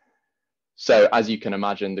 So as you can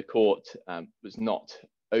imagine, the court was not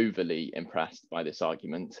overly impressed by this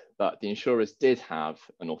argument, but the insurers did have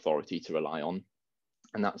an authority to rely on,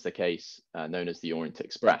 and that's the case known as the Orient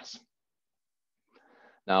Express.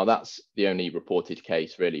 Now, that's the only reported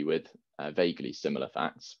case really with vaguely similar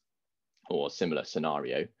facts or similar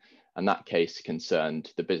scenario. And that case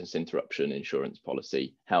concerned the business interruption insurance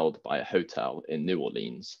policy held by a hotel in New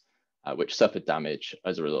Orleans, which suffered damage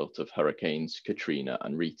as a result of hurricanes Katrina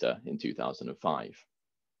and Rita in 2005.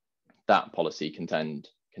 That policy contained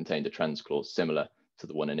a trends clause similar to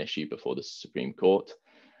the one in issue before the Supreme Court.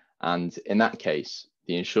 And in that case,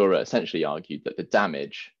 the insurer essentially argued that the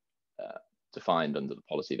damage defined under the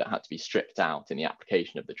policy that had to be stripped out in the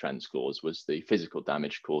application of the trends clause was the physical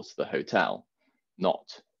damage caused to the hotel,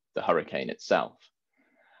 not the hurricane itself.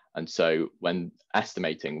 And so when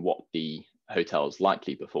estimating what the hotel's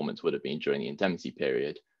likely performance would have been during the indemnity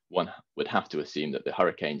period, one would have to assume that the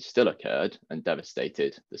hurricane still occurred and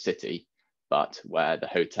devastated the city, but where the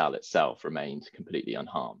hotel itself remained completely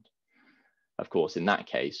unharmed. Of course, in that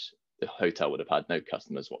case, the hotel would have had no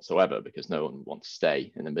customers whatsoever because no one would want to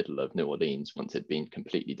stay in the middle of New Orleans once it had been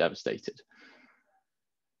completely devastated.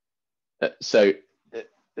 So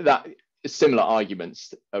that similar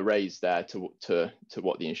arguments are raised there to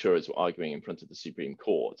what the insurers were arguing in front of the Supreme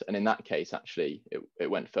Court. And in that case, actually, it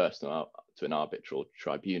went first to an arbitral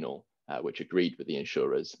tribunal, which agreed with the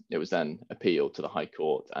insurers. It was then appealed to the High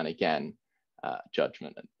Court. And again,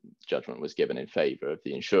 judgment was given in favor of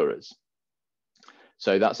the insurers.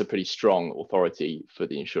 So that's a pretty strong authority for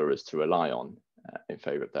the insurers to rely on in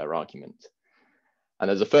favor of their argument. And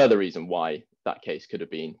there's a further reason why that case could have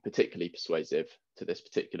been particularly persuasive to this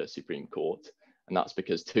particular Supreme Court. And that's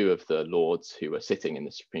because two of the lords who were sitting in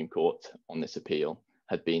the Supreme Court on this appeal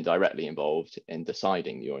had been directly involved in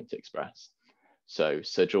deciding the Orient Express. So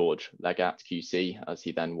Sir George Legat QC, as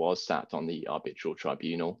he then was, sat on the arbitral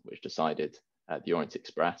tribunal, which decided the Orient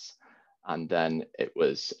Express. And then it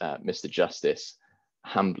was Mr. Justice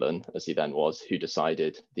Hamblin, as he then was, who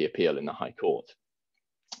decided the appeal in the High Court.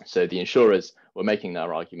 So the insurers were making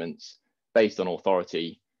their arguments based on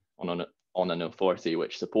authority, on an authority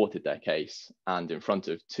which supported their case, and in front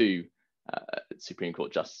of two Supreme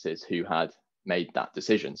Court justices who had made that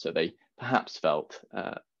decision. So they perhaps felt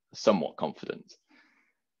somewhat confident.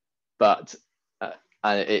 But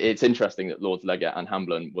it's interesting that Lords Legat and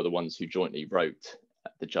Hamblin were the ones who jointly wrote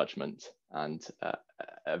the judgment and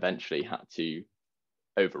eventually had to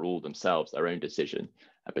overrule themselves their own decision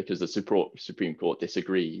because the Supreme Court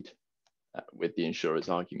disagreed with the insurer's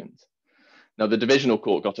argument. Now, the divisional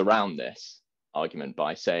court got around this argument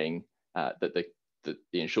by saying that the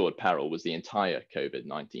insured peril was the entire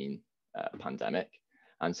COVID-19 pandemic.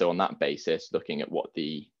 And so on that basis, looking at what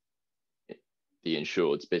the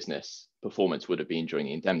insured's business performance would have been during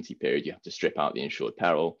the indemnity period, you have to strip out the insured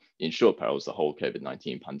peril. The insured peril is the whole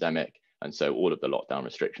COVID-19 pandemic. And so all of the lockdown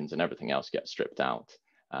restrictions and everything else gets stripped out,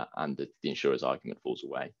 and the insurer's argument falls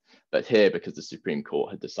away. But here, because the Supreme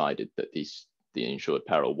Court had decided that the insured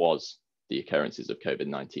peril was the occurrences of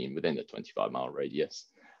COVID-19 within the 25-mile radius,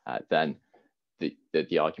 then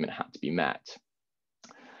the argument had to be met.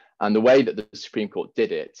 And the way that the Supreme Court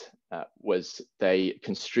did it was they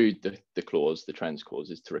construed the clause, the trends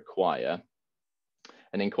clauses, to require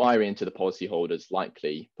an inquiry into the policyholder's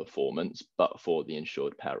likely performance, but for the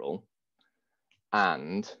insured peril,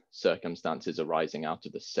 and circumstances arising out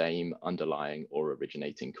of the same underlying or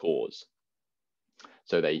originating cause.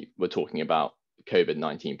 So they were talking about the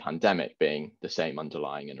COVID-19 pandemic being the same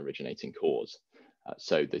underlying and originating cause.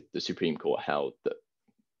 So the Supreme Court held that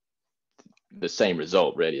the same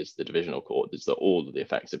result really as the divisional court is that all of the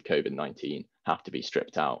effects of COVID-19 have to be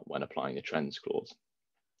stripped out when applying the trends clause.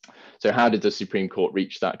 So how did the Supreme Court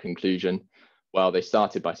reach that conclusion? Well, they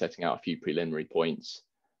started by setting out a few preliminary points,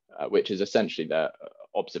 which is essentially their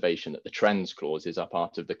observation that the trends clauses are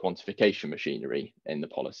part of the quantification machinery in the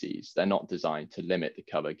policies. They're not designed to limit the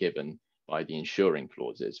cover given by the insuring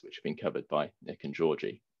clauses, which have been covered by Nick and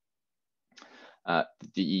Georgie.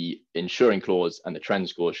 The insuring clause and the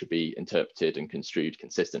trends clause should be interpreted and construed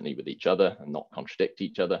consistently with each other and not contradict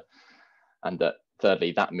each other. And that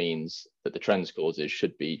thirdly, that means that the trends clauses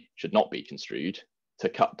should not be construed to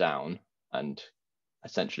cut down and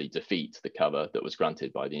essentially defeat the cover that was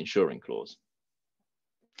granted by the insuring clause.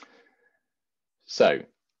 So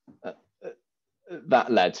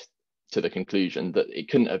that led to the conclusion that it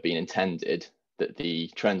couldn't have been intended that the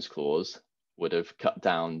trends clause would have cut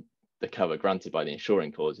down the cover granted by the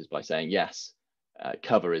insuring clauses by saying, yes,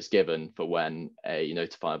 cover is given for when a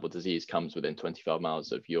notifiable disease comes within 25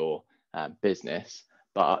 miles of your business.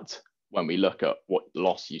 But when we look at what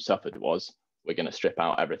loss you suffered was, we're going to strip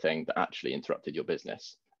out everything that actually interrupted your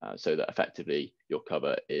business, so that effectively your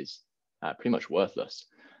cover is pretty much worthless.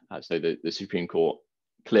 So the Supreme Court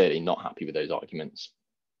clearly not happy with those arguments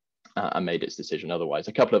and made its decision otherwise.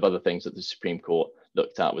 A couple of other things that the Supreme Court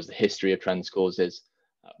looked at was the history of trends clauses,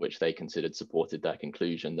 which they considered supported their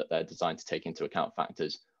conclusion that they're designed to take into account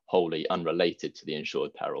factors wholly unrelated to the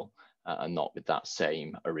insured peril and not with that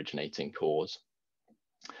same originating cause.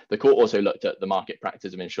 The court also looked at the market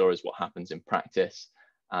practice of insurers, what happens in practice,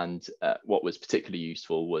 and what was particularly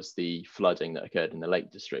useful was the flooding that occurred in the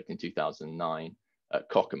Lake District in 2009 at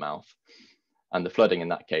Cockermouth. And the flooding in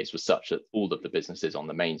that case was such that all of the businesses on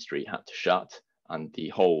the main street had to shut, and the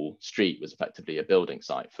whole street was effectively a building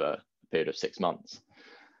site for a period of 6 months.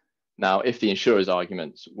 Now, if the insurer's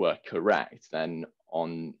arguments were correct, then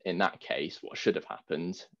in that case, what should have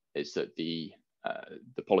happened is that the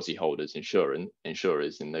policyholders,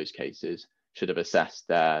 insurers in those cases, should have assessed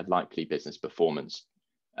their likely business performance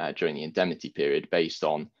during the indemnity period based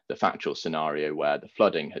on the factual scenario where the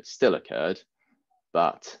flooding had still occurred,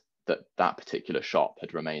 but that particular shop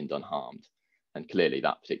had remained unharmed. And clearly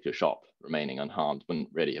that particular shop remaining unharmed wouldn't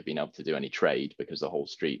really have been able to do any trade because the whole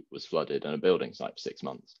street was flooded and a building site for 6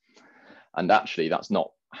 months. And actually that's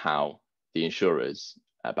not how the insurers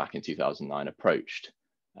back in 2009 approached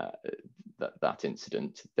that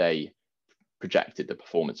incident. They projected the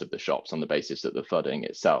performance of the shops on the basis that the flooding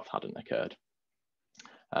itself hadn't occurred.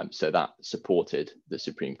 So that supported the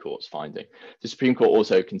Supreme Court's finding. The Supreme Court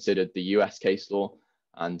also considered the US case law.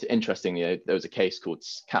 And interestingly, there was a case called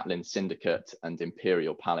Catlin Syndicate and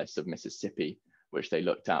Imperial Palace of Mississippi, which they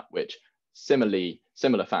looked at, which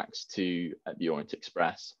similar facts to the Orient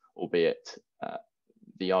Express, albeit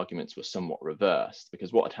the arguments were somewhat reversed,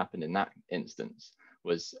 because what had happened in that instance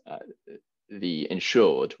was the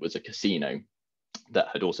insured was a casino that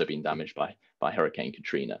had also been damaged by Hurricane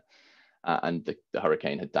Katrina. And the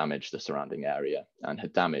hurricane had damaged the surrounding area and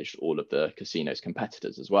had damaged all of the casino's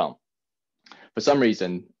competitors as well. For some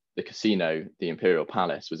reason, the casino, the Imperial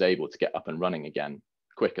Palace, was able to get up and running again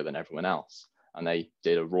quicker than everyone else. And they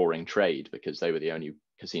did a roaring trade because they were the only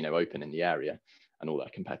casino open in the area and all their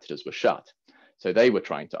competitors were shut. So they were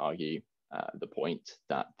trying to argue the point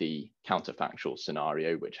that the counterfactual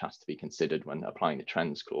scenario, which has to be considered when applying the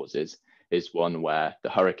trends clauses, is one where the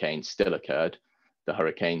hurricane still occurred, the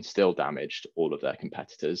hurricane still damaged all of their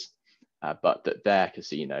competitors, but that their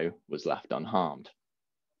casino was left unharmed.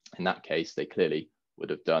 In that case, they clearly would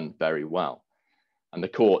have done very well. And the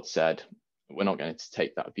court said, we're not going to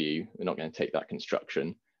take that view, we're not going to take that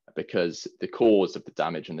construction, because the cause of the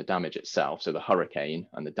damage and the damage itself, so the hurricane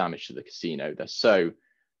and the damage to the casino, they're so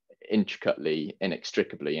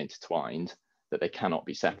inextricably intertwined that they cannot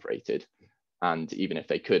be separated. And even if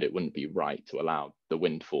they could, it wouldn't be right to allow the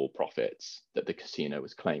windfall profits that the casino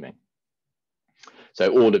was claiming.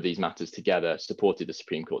 So all of these matters together supported the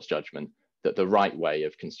Supreme Court's judgment that the right way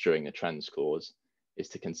of construing the trends clause is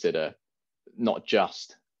to consider not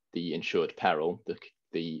just the insured peril,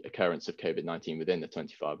 the occurrence of COVID-19 within the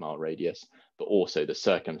 25-mile radius, but also the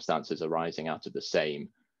circumstances arising out of the same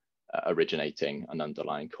originating and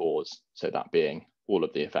underlying cause, so that being all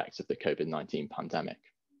of the effects of the COVID-19 pandemic.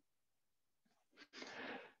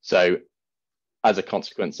 So as a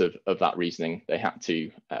consequence of that reasoning, they had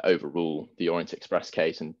to overrule the Orient Express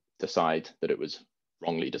case and decide that it was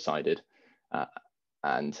wrongly decided.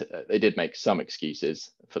 And they did make some excuses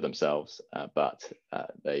for themselves, but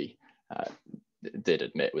they did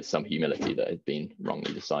admit with some humility that it had been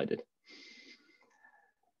wrongly decided.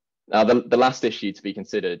 Now, the last issue to be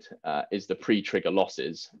considered is the pre-trigger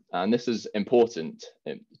losses. And this is important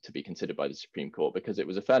to be considered by the Supreme Court because it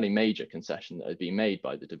was a fairly major concession that had been made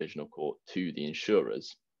by the Divisional Court to the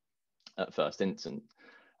insurers at first instance.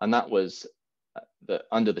 And that was that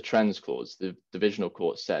under the trends clause, the Divisional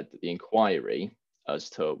Court said that the inquiry as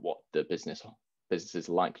to what the business's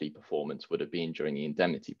likely performance would have been during the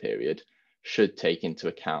indemnity period should take into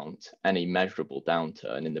account any measurable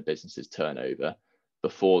downturn in the business's turnover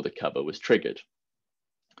before the cover was triggered.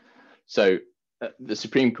 So the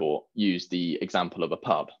Supreme Court used the example of a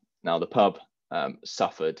pub. Now the pub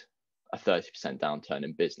suffered a 30% downturn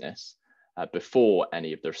in business before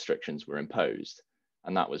any of the restrictions were imposed.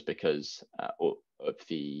 And that was because of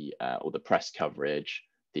the press coverage,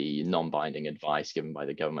 the non-binding advice given by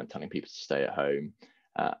the government telling people to stay at home,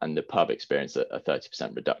 and the pub experienced a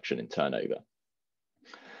 30% reduction in turnover.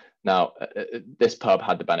 Now, this pub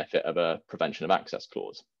had the benefit of a prevention of access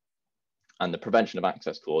clause. And the prevention of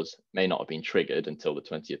access clause may not have been triggered until the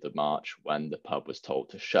 20th of March when the pub was told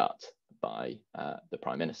to shut by the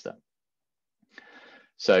Prime Minister.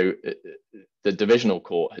 So the Divisional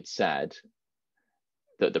Court had said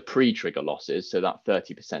that the pre-trigger losses, so that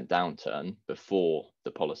 30% downturn before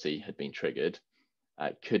the policy had been triggered,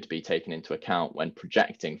 could be taken into account when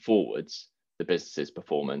projecting forwards the business's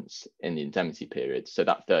performance in the indemnity period. So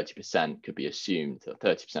that 30% could be assumed, that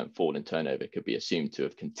 30% fall in turnover could be assumed to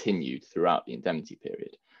have continued throughout the indemnity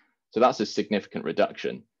period. So that's a significant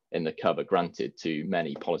reduction in the cover granted to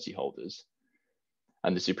many policyholders.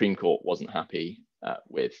 And the Supreme Court wasn't happy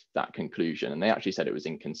with that conclusion. And they actually said it was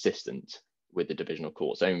inconsistent with the Divisional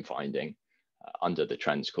Court's own finding under the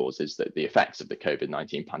trends clauses that the effects of the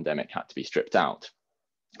COVID-19 pandemic had to be stripped out.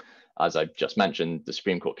 As I've just mentioned, the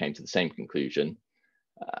Supreme Court came to the same conclusion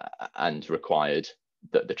and required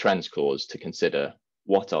that the trends clause to consider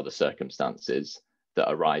what are the circumstances that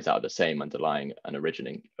arise out of the same underlying and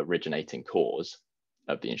originating cause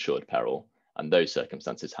of the insured peril, and those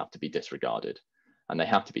circumstances have to be disregarded. And they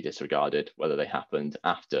have to be disregarded whether they happened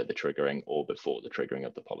after the triggering or before the triggering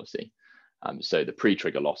of the policy. So the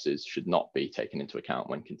pre-trigger losses should not be taken into account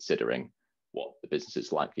when considering what the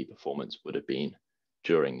business's likely performance would have been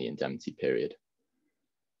during the indemnity period.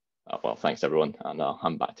 Well, thanks everyone, and I'll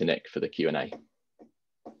hand back to Nick for the Q&A.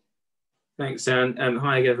 Thanks, Dan.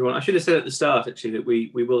 Hi everyone. I should have said at the start actually that we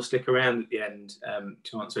will stick around at the end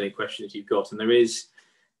to answer any questions you've got, and there is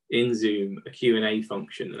in Zoom a Q&A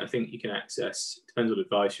function, and I think you can access, depends what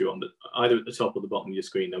advice you're on, but either at the top or the bottom of your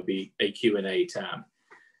screen there'll be a Q&A tab,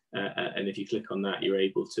 and if you click on that you're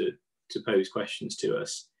able to pose questions to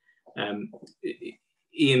us.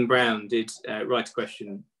 Ian Brown did write a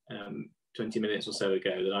question 20 minutes or so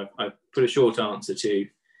ago that I've put a short answer to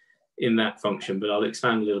in that function, but I'll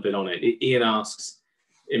expand a little bit on it. Ian asks,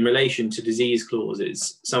 in relation to disease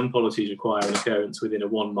clauses, some policies require an occurrence within a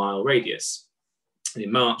 1 mile radius. And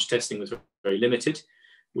in March, testing was very limited.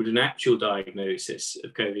 Would an actual diagnosis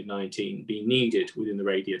of COVID-19 be needed within the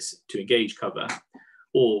radius to engage cover?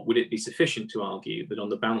 Or would it be sufficient to argue that on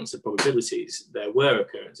the balance of probabilities, there were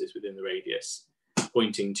occurrences within the radius,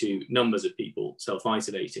 pointing to numbers of people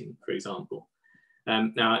self-isolating, for example?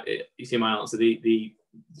 Now, you see my answer, the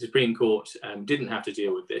Supreme Court didn't have to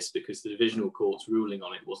deal with this because the Divisional Court's ruling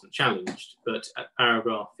on it wasn't challenged, but at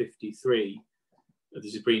paragraph 53 of the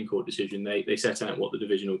Supreme Court decision, they set out what the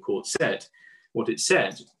Divisional Court said. What it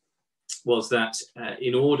said was that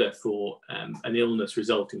in order for an illness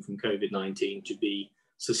resulting from COVID-19 to be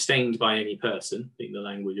sustained by any person, being the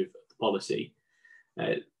language of the policy,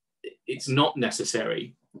 it's not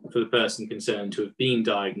necessary for the person concerned to have been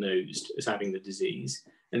diagnosed as having the disease,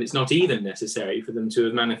 And it's not even necessary for them to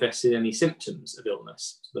have manifested any symptoms of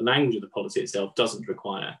illness. So the language of the policy itself doesn't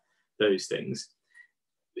require those things.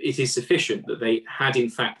 It is sufficient that they had in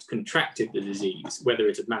fact contracted the disease, whether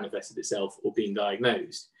it had manifested itself or been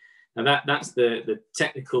diagnosed. Now that's the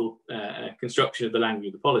technical construction of the language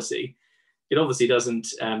of the policy. It obviously doesn't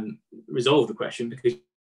resolve the question, because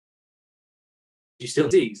you still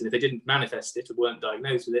have disease, and if they didn't manifest it or weren't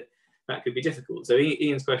diagnosed with it, that could be difficult. So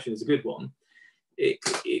Ian's question is a good one.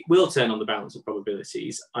 It will turn on the balance of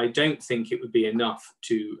probabilities. I don't think it would be enough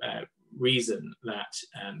to reason that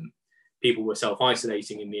people were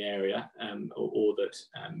self-isolating in the area, or that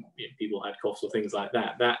people had coughs or things like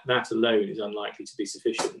that. That alone is unlikely to be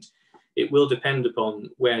sufficient. It will depend upon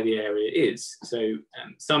where the area is. So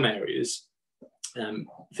some areas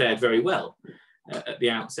fared very well at the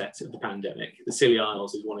outset of the pandemic. The Scilly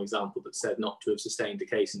Isles is one example that's said not to have sustained a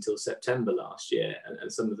case until September last year,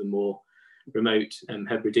 and some of the more remote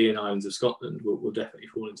Hebridean islands of Scotland will definitely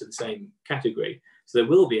fall into the same category. So there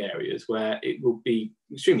will be areas where it will be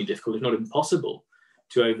extremely difficult, if not impossible,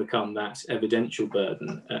 to overcome that evidential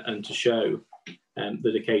burden and to show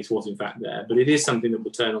that a case was in fact there. But it is something that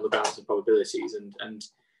will turn on the balance of probabilities,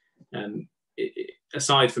 and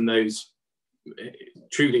aside from those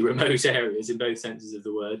truly remote areas in both senses of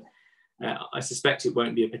the word, I suspect it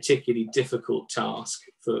won't be a particularly difficult task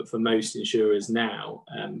for most insurers now,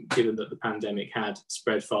 given that the pandemic had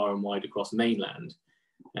spread far and wide across mainland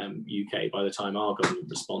UK by the time our government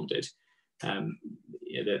responded.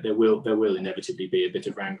 There will inevitably be a bit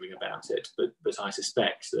of wrangling about it, but I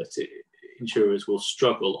suspect that insurers will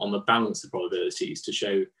struggle on the balance of probabilities to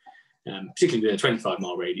show, particularly within a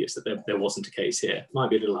 25-mile radius, that there wasn't a case here. It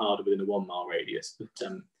might be a little harder within a 1-mile radius, but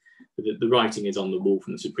the writing is on the wall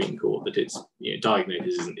from the Supreme Court that it's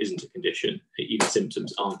diagnosis isn't a condition, even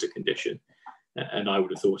symptoms aren't a condition, and I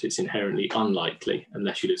would have thought it's inherently unlikely,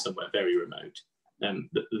 unless you live somewhere very remote,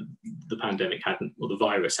 that the pandemic hadn't, or the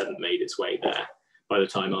virus hadn't made its way there by the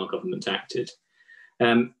time our government acted.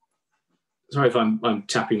 Sorry if I'm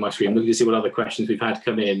tapping my screen. I'm looking to see what other questions we've had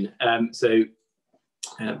come in.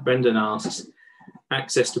 Brendan asks,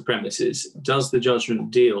 access to premises, does the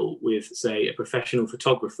judgment deal with, say, a professional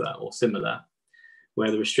photographer or similar,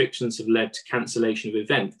 where the restrictions have led to cancellation of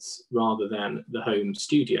events rather than the home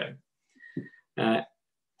studio?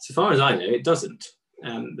 So far as I know, it doesn't.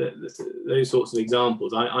 Those sorts of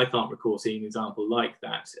examples, I can't recall seeing an example like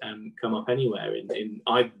that come up anywhere in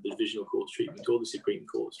either the Divisional Court's treatment or the Supreme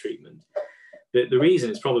Court's treatment. The reason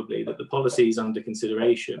is probably that the policies under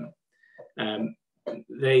consideration,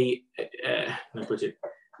 they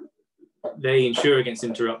insure against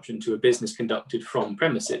interruption to a business conducted from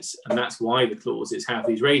premises, and that's why the clauses have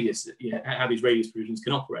these radius, how these radius provisions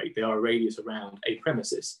can operate. They are a radius around a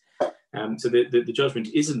premises. So the judgment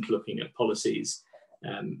isn't looking at policies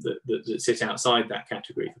that sit outside that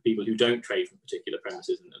category for people who don't trade from particular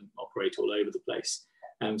premises and operate all over the place.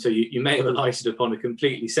 So you may have alighted upon a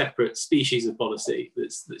completely separate species of policy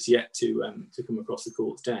that's yet to come across the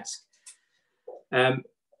court's desk.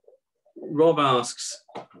 Rob asks,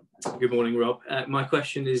 good morning, Rob. My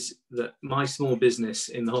question is that my small business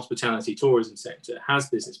in the hospitality tourism sector has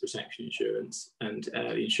business protection insurance, and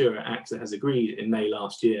the insurer AXA has agreed in May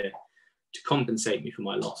last year to compensate me for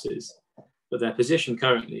my losses. But their position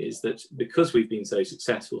currently is that because we've been so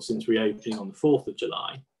successful since reopening on the 4th of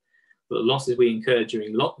July, that the losses we incurred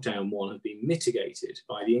during lockdown 1 have been mitigated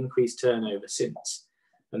by the increased turnover since,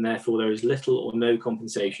 and therefore there is little or no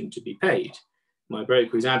compensation to be paid. My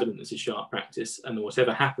broker is adamant this is sharp practice, and that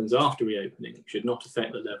whatever happens after reopening should not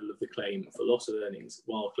affect the level of the claim for loss of earnings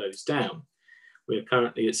while closed down. We are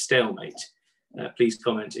currently at stalemate. Please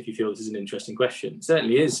comment if you feel this is an interesting question. It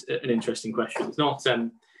certainly is an interesting question. It's not,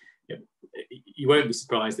 you won't be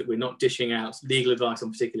surprised that we're not dishing out legal advice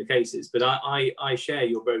on particular cases, but I share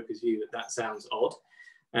your broker's view that sounds odd.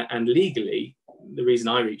 And legally, the reason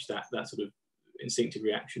I reached that sort of instinctive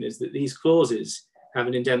reaction is that these clauses have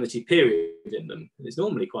an indemnity period in them. And it's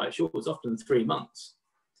normally quite short, it's often 3 months.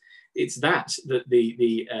 It's that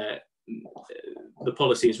the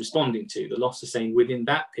policy is responding to, the loss sustained within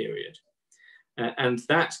that period. And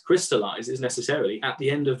that crystallizes necessarily at the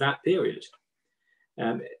end of that period.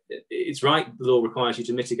 It's right, the law requires you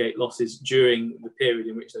to mitigate losses during the period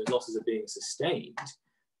in which those losses are being sustained,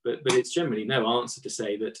 but it's generally no answer to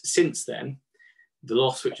say that since then, the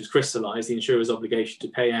loss which was crystallized, the insurer's obligation to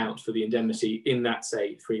pay out for the indemnity in that,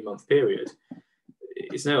 say, 3-month period,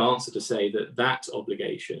 it's no answer to say that that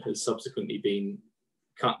obligation has subsequently been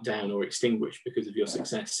cut down or extinguished because of your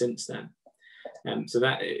success since then. So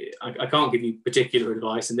that I can't give you particular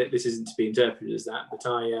advice, and this isn't to be interpreted as that, but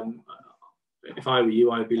if I were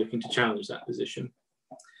you, I would be looking to challenge that position.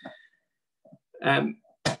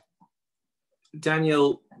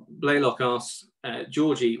 Daniel Blaylock asks,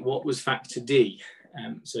 Georgie, what was factor D?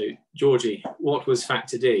 So Georgie, what was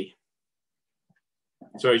factor D?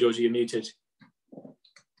 Sorry, Georgie, you're muted.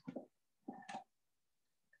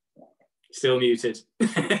 Still muted.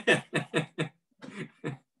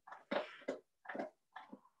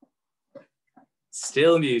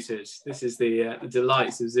 Still muted. This is the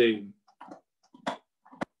delights of Zoom. All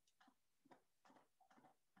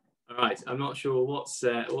right, I'm not sure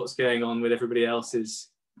what's going on with everybody else's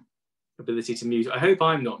ability to mute. I hope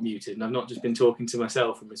I'm not muted and I've not just been talking to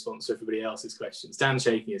myself in response to everybody else's questions. Dan's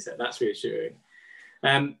shaking his head, that's reassuring.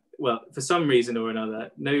 Well, for some reason or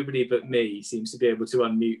another, nobody but me seems to be able to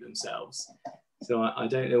unmute themselves. So I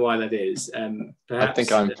don't know why that is. Perhaps, I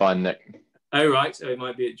think I'm fine, Nick. Oh, right, oh, it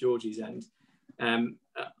might be at Georgie's end. I'm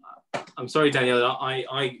sorry, Danielle,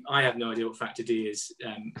 I have no idea what factor D is.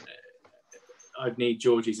 I'd need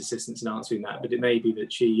Georgie's assistance in answering that, but it may be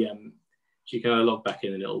that she can log back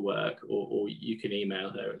in and it'll work, or you can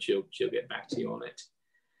email her and she'll get back to you on it.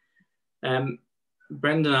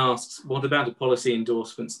 Brendan asks, what about a policy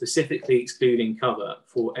endorsement specifically excluding cover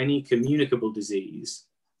for any communicable disease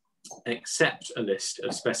except a list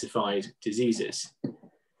of specified diseases?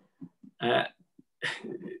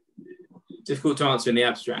 Difficult to answer in the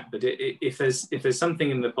abstract, but if there's something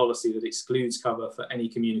in the policy that excludes cover for any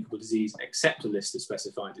communicable disease except a list of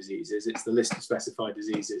specified diseases, it's the list of specified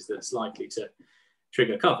diseases that's likely to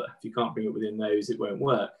trigger cover. If you can't bring it within those, it won't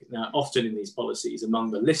work. Now, often in these policies, among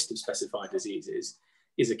the list of specified diseases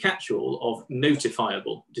is a catch-all of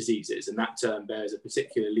notifiable diseases, and that term bears a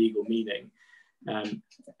particular legal meaning in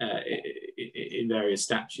various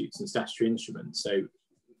statutes and statutory instruments. So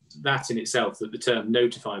that in itself, that the term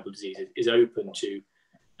notifiable diseases is open to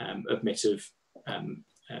admit of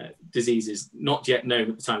diseases not yet known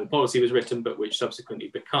at the time the policy was written, but which subsequently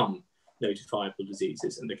become notifiable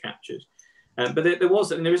diseases and are captured. But there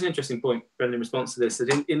is an interesting point, Brendan, in response to this,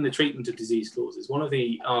 that in the treatment of disease clauses, one of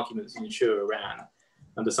the arguments an insurer ran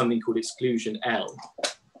under something called exclusion L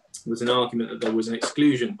was an argument that there was an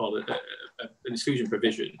exclusion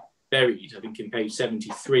provision buried, I think, in page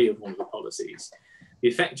 73 of one of the policies, the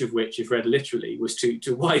effect of which, if read literally, was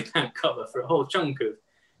to wipe out cover for a whole chunk of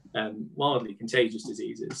wildly contagious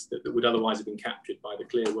diseases that would otherwise have been captured by the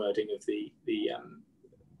clear wording of the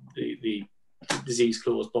disease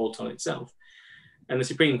clause bolt-on itself. And the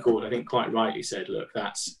Supreme Court, I think, quite rightly said, look,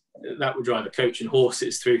 that would drive a coach and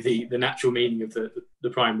horses through the natural meaning of the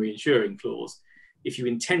primary insuring clause. If you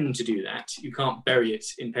intend to do that, you can't bury it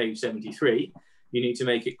in page 73. You need to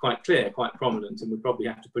make it quite clear, quite prominent, and would probably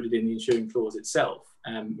have to put it in the insuring clause itself,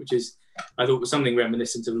 which is, I thought, was something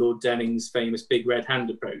reminiscent of Lord Denning's famous big red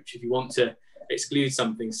hand approach. If you want to exclude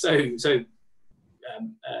something so in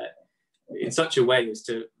such a way as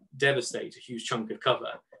to devastate a huge chunk of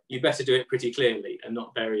cover, you better do it pretty clearly and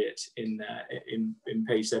not bury it in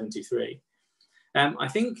page 73. I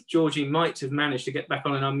think Georgie might have managed to get back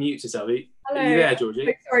on and unmute herself. Hello. Are you there,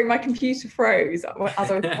 Georgie? Sorry, my computer froze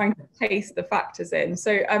as I was trying to paste the factors in.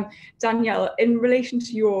 So Danielle, in relation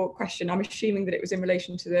to your question, I'm assuming that it was in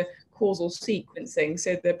relation to the causal sequencing,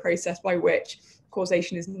 so the process by which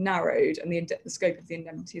causation is narrowed and the scope of the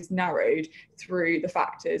indemnity is narrowed through the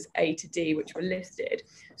factors A to D, which were listed.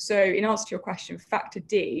 So in answer to your question, factor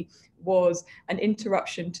D was an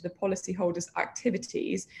interruption to the policyholder's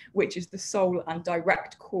activities, which is the sole and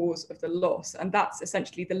direct cause of the loss. And that's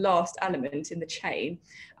essentially the last element in the chain.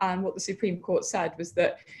 And what the Supreme Court said was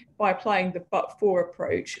that by applying the but-for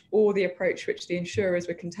approach, or the approach which the insurers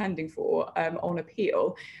were contending for on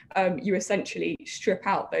appeal, you essentially strip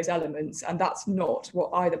out those elements, and that's not what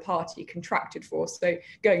either party contracted for. So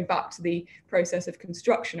going back to the process of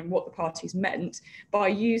construction and what the parties meant, by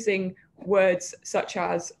using words such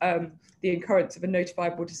as the occurrence of a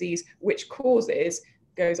notifiable disease which causes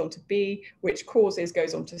goes on to B, which causes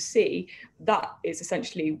goes on to C, that is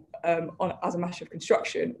essentially as a matter of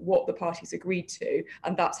construction what the parties agreed to,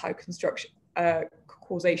 and that's how construction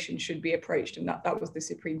causation should be approached, and that was the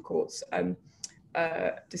Supreme Court's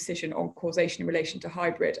decision on causation in relation to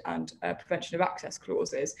hybrid and prevention of access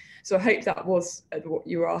clauses. So I hope that was what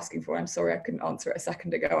you were asking for. I'm sorry I couldn't answer it a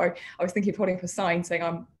second ago. I was thinking of holding up a sign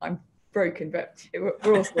saying I'm broken, but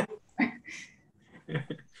we're also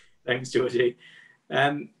Thanks, Georgie.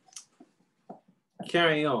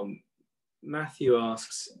 Carrying on, Matthew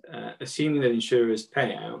asks, assuming that insurers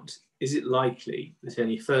pay out, is it likely that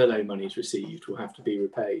any furlough monies received will have to be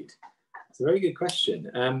repaid? It's a very good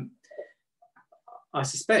question. I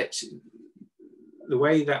suspect the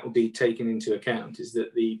way that will be taken into account is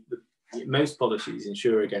that most policies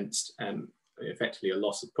insure against effectively a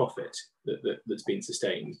loss of profit that's been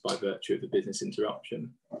sustained by virtue of the business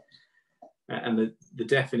interruption. And the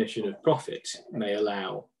definition of profit may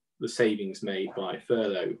allow the savings made by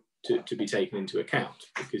furlough to be taken into account,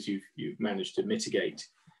 because you've managed to mitigate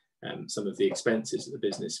some of the expenses that the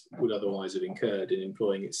business would otherwise have incurred in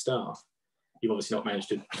employing its staff. You've obviously not managed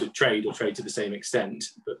to trade to the same extent,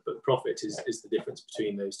 but profit is the difference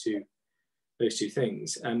between those two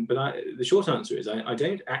things. But the short answer is I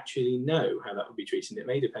don't actually know how that would be treated. It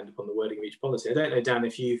may depend upon the wording of each policy. I don't know, Dan,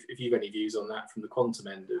 if you've any views on that from the quantum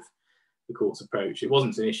end of the court's approach. It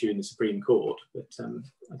wasn't an issue in the Supreme Court, but I don't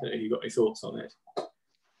know if you've got any thoughts on it.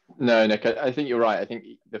 No, Nick, I think you're right. I think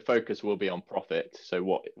the focus will be on profit. So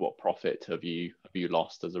what profit have you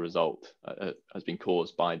lost as a result has been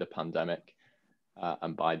caused by the pandemic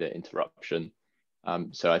and by the interruption.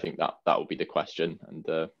 So I think that will be the question, and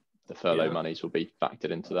the furlough monies will be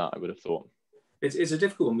factored into that, I would have thought. It's a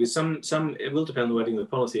difficult one, because some it will depend on the wording of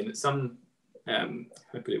the policy, and it's some I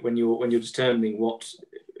put it, when you're determining what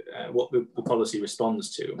the policy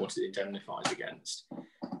responds to and what it indemnifies against.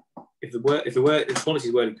 If the policy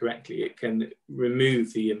is worded correctly, it can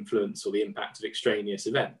remove the influence or the impact of extraneous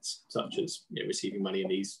events, such as receiving money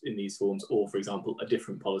in these forms, or, for example, a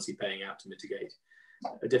different policy paying out to mitigate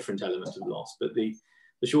a different element of loss. But the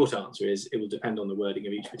short answer is it will depend on the wording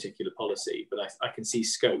of each particular policy. But I can see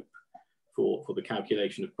scope for the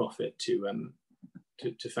calculation of profit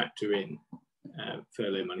to factor in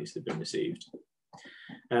furlough monies that have been received.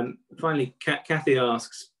 Finally, Kathy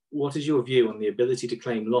asks, what is your view on the ability to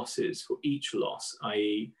claim losses for each loss,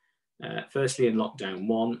 i.e. Firstly in lockdown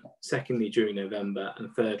 1, secondly during November,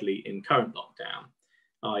 and thirdly in current lockdown,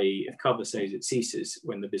 i.e. if cover says it ceases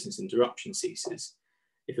when the business interruption ceases?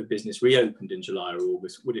 If a business reopened in July or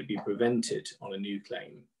August, would it be prevented on a new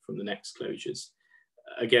claim from the next closures?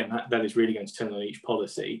 Again, that is really going to turn on each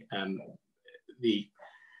policy.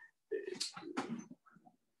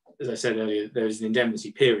 As I said earlier, there is an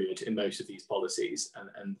indemnity period in most of these policies,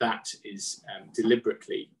 and that is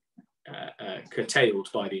deliberately curtailed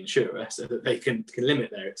by the insurer so that they can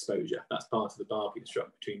limit their exposure. That's part of the bargain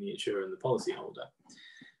struck between the insurer and the policyholder.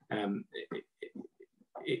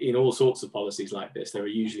 In all sorts of policies like this, there are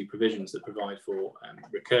usually provisions that provide for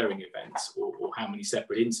recurring events, or how many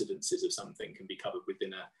separate incidences of something can be covered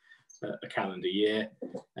within a calendar year,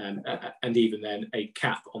 and even then a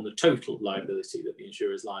cap on the total liability that the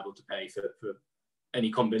insurer is liable to pay for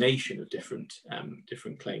any combination of different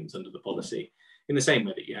claims under the policy, in the same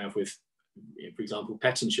way that you have with, for example,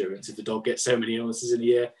 pet insurance. If the dog gets so many illnesses in a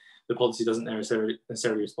year, the policy doesn't necessarily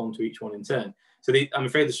respond to each one in turn. So I'm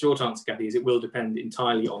afraid the short answer, Kathy, is it will depend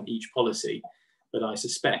entirely on each policy, but I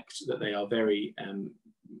suspect that they are very,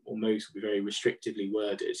 or most will be very restrictively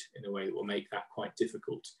worded in a way that will make that quite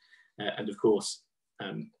difficult. And of course,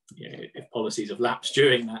 if policies have lapsed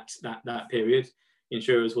during that period,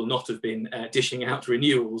 insurers will not have been dishing out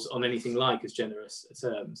renewals on anything like as generous a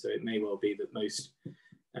term. So it may well be that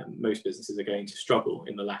most businesses are going to struggle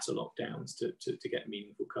in the latter lockdowns to get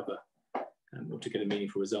meaningful cover or to get a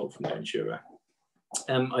meaningful result from their insurer.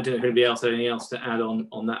 I don't know if anybody else had anything else to add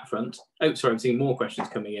on that front. Oh, sorry, I'm seeing more questions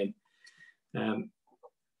coming in.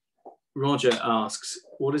 Roger asks,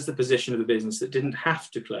 what is the position of a business that didn't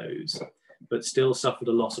have to close, but still suffered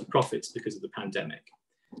a loss of profits because of the pandemic?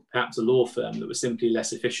 Perhaps a law firm that was simply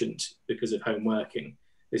less efficient because of home working.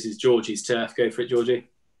 This is Georgie's turf. Go for it, Georgie.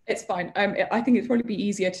 It's fine. I think it'd probably be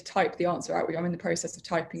easier to type the answer out. I'm in the process of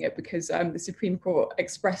typing it because the Supreme Court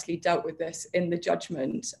expressly dealt with this in the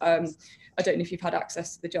judgment. I don't know if you've had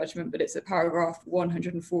access to the judgment, but it's at paragraph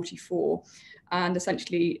 144. And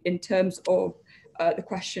essentially, in terms of the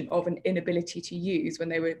question of an inability to use, when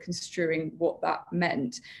they were construing what that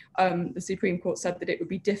meant, the Supreme Court said that it would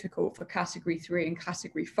be difficult for category 3 and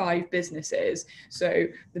category 5 businesses, so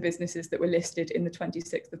the businesses that were listed in the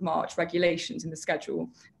 26th of March regulations in the schedule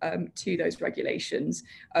to those regulations,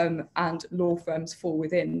 and law firms fall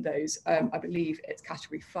within those, I believe it's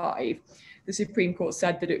category 5. The Supreme Court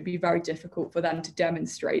said that it would be very difficult for them to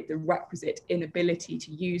demonstrate the requisite inability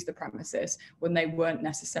to use the premises when they weren't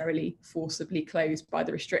necessarily forcibly closed by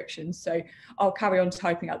the restrictions. So I'll carry on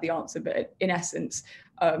typing out the answer, but in essence,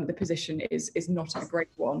 the position is not a great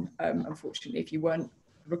one, unfortunately, if you weren't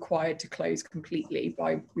required to close completely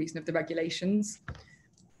by reason of the regulations.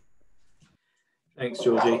 Thanks,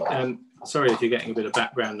 Georgie. Sorry if you're getting a bit of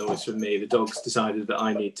background noise from me. The dog's decided that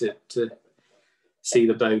I need to see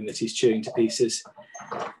the bone that he's chewing to pieces.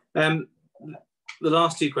 The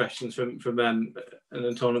last two questions from an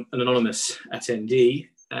anonymous attendee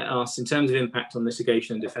asked, in terms of impact on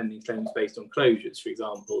litigation and defending claims based on closures, for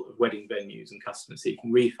example, of wedding venues and customers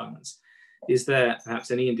seeking refunds, is there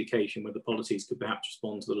perhaps any indication whether policies could perhaps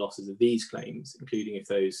respond to the losses of these claims, including if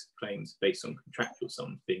those claims based on contractual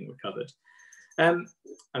sums being recovered?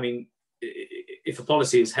 I mean, if a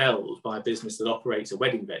policy is held by a business that operates a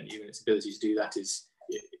wedding venue and its ability to do that is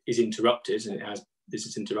interrupted and it has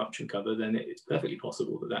business interruption cover, then it's perfectly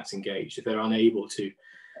possible that that's engaged. If they're unable to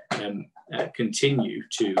continue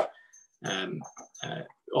to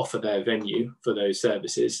offer their venue for those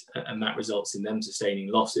services, and that results in them sustaining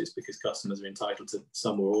losses because customers are entitled to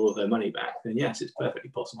some or all of their money back, then yes, it's perfectly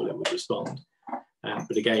possible it would respond.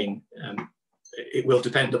 But again, it will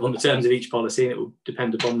depend upon the terms of each policy, and it will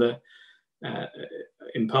depend upon the,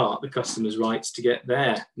 in part, the customer's rights to get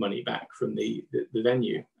their money back from the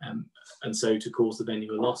venue, and so to cause the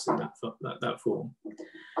venue a loss in that form.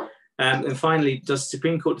 And finally, does the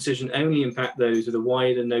Supreme Court decision only impact those with a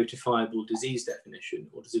wider notifiable disease definition,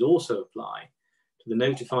 or does it also apply to the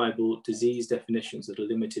notifiable disease definitions that are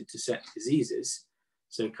limited to set diseases,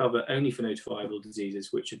 so cover only for notifiable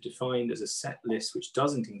diseases which are defined as a set list which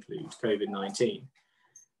doesn't include COVID-19?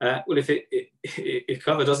 Well, if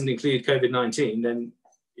cover doesn't include COVID-19, then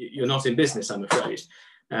you're not in business, I'm afraid.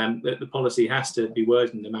 The policy has to be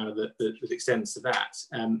worded in a manner that extends to that.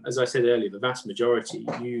 As I said earlier, the vast majority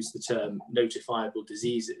use the term notifiable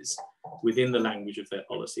diseases within the language of their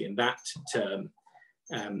policy, and that term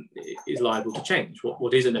is liable to change.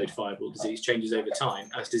 What is a notifiable disease changes over time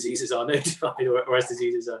as diseases are notified or as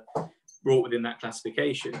diseases are brought within that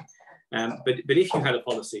classification. But if you had a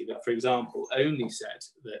policy that, for example, only said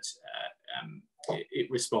that it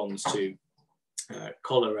responds to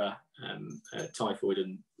cholera, typhoid,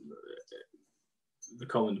 and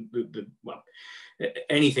well,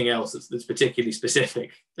 anything else that's particularly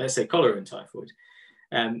specific, let's say cholera and typhoid,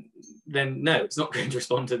 then no, it's not going to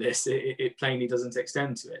respond to this. It plainly doesn't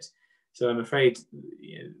extend to it. So I'm afraid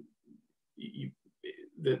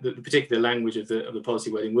the particular language of the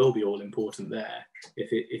policy wording will be all important there.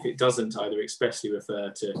 If it doesn't either expressly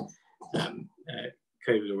refer to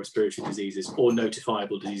COVID or respiratory diseases or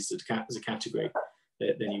notifiable diseases as a category,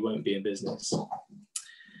 then you won't be in business.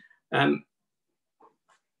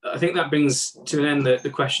 I think that brings to an end the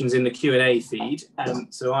questions in the Q&A feed.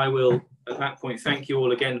 So I will, at that point, thank you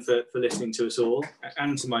all again for listening to us all,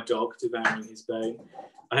 and to my dog devouring his bone.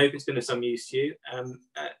 I hope it's been of some use to you.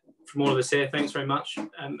 From all of us here, thanks very much,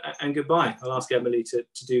 and goodbye. I'll ask Emily to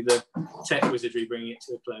do the tech wizardry, bringing it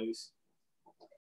to a close.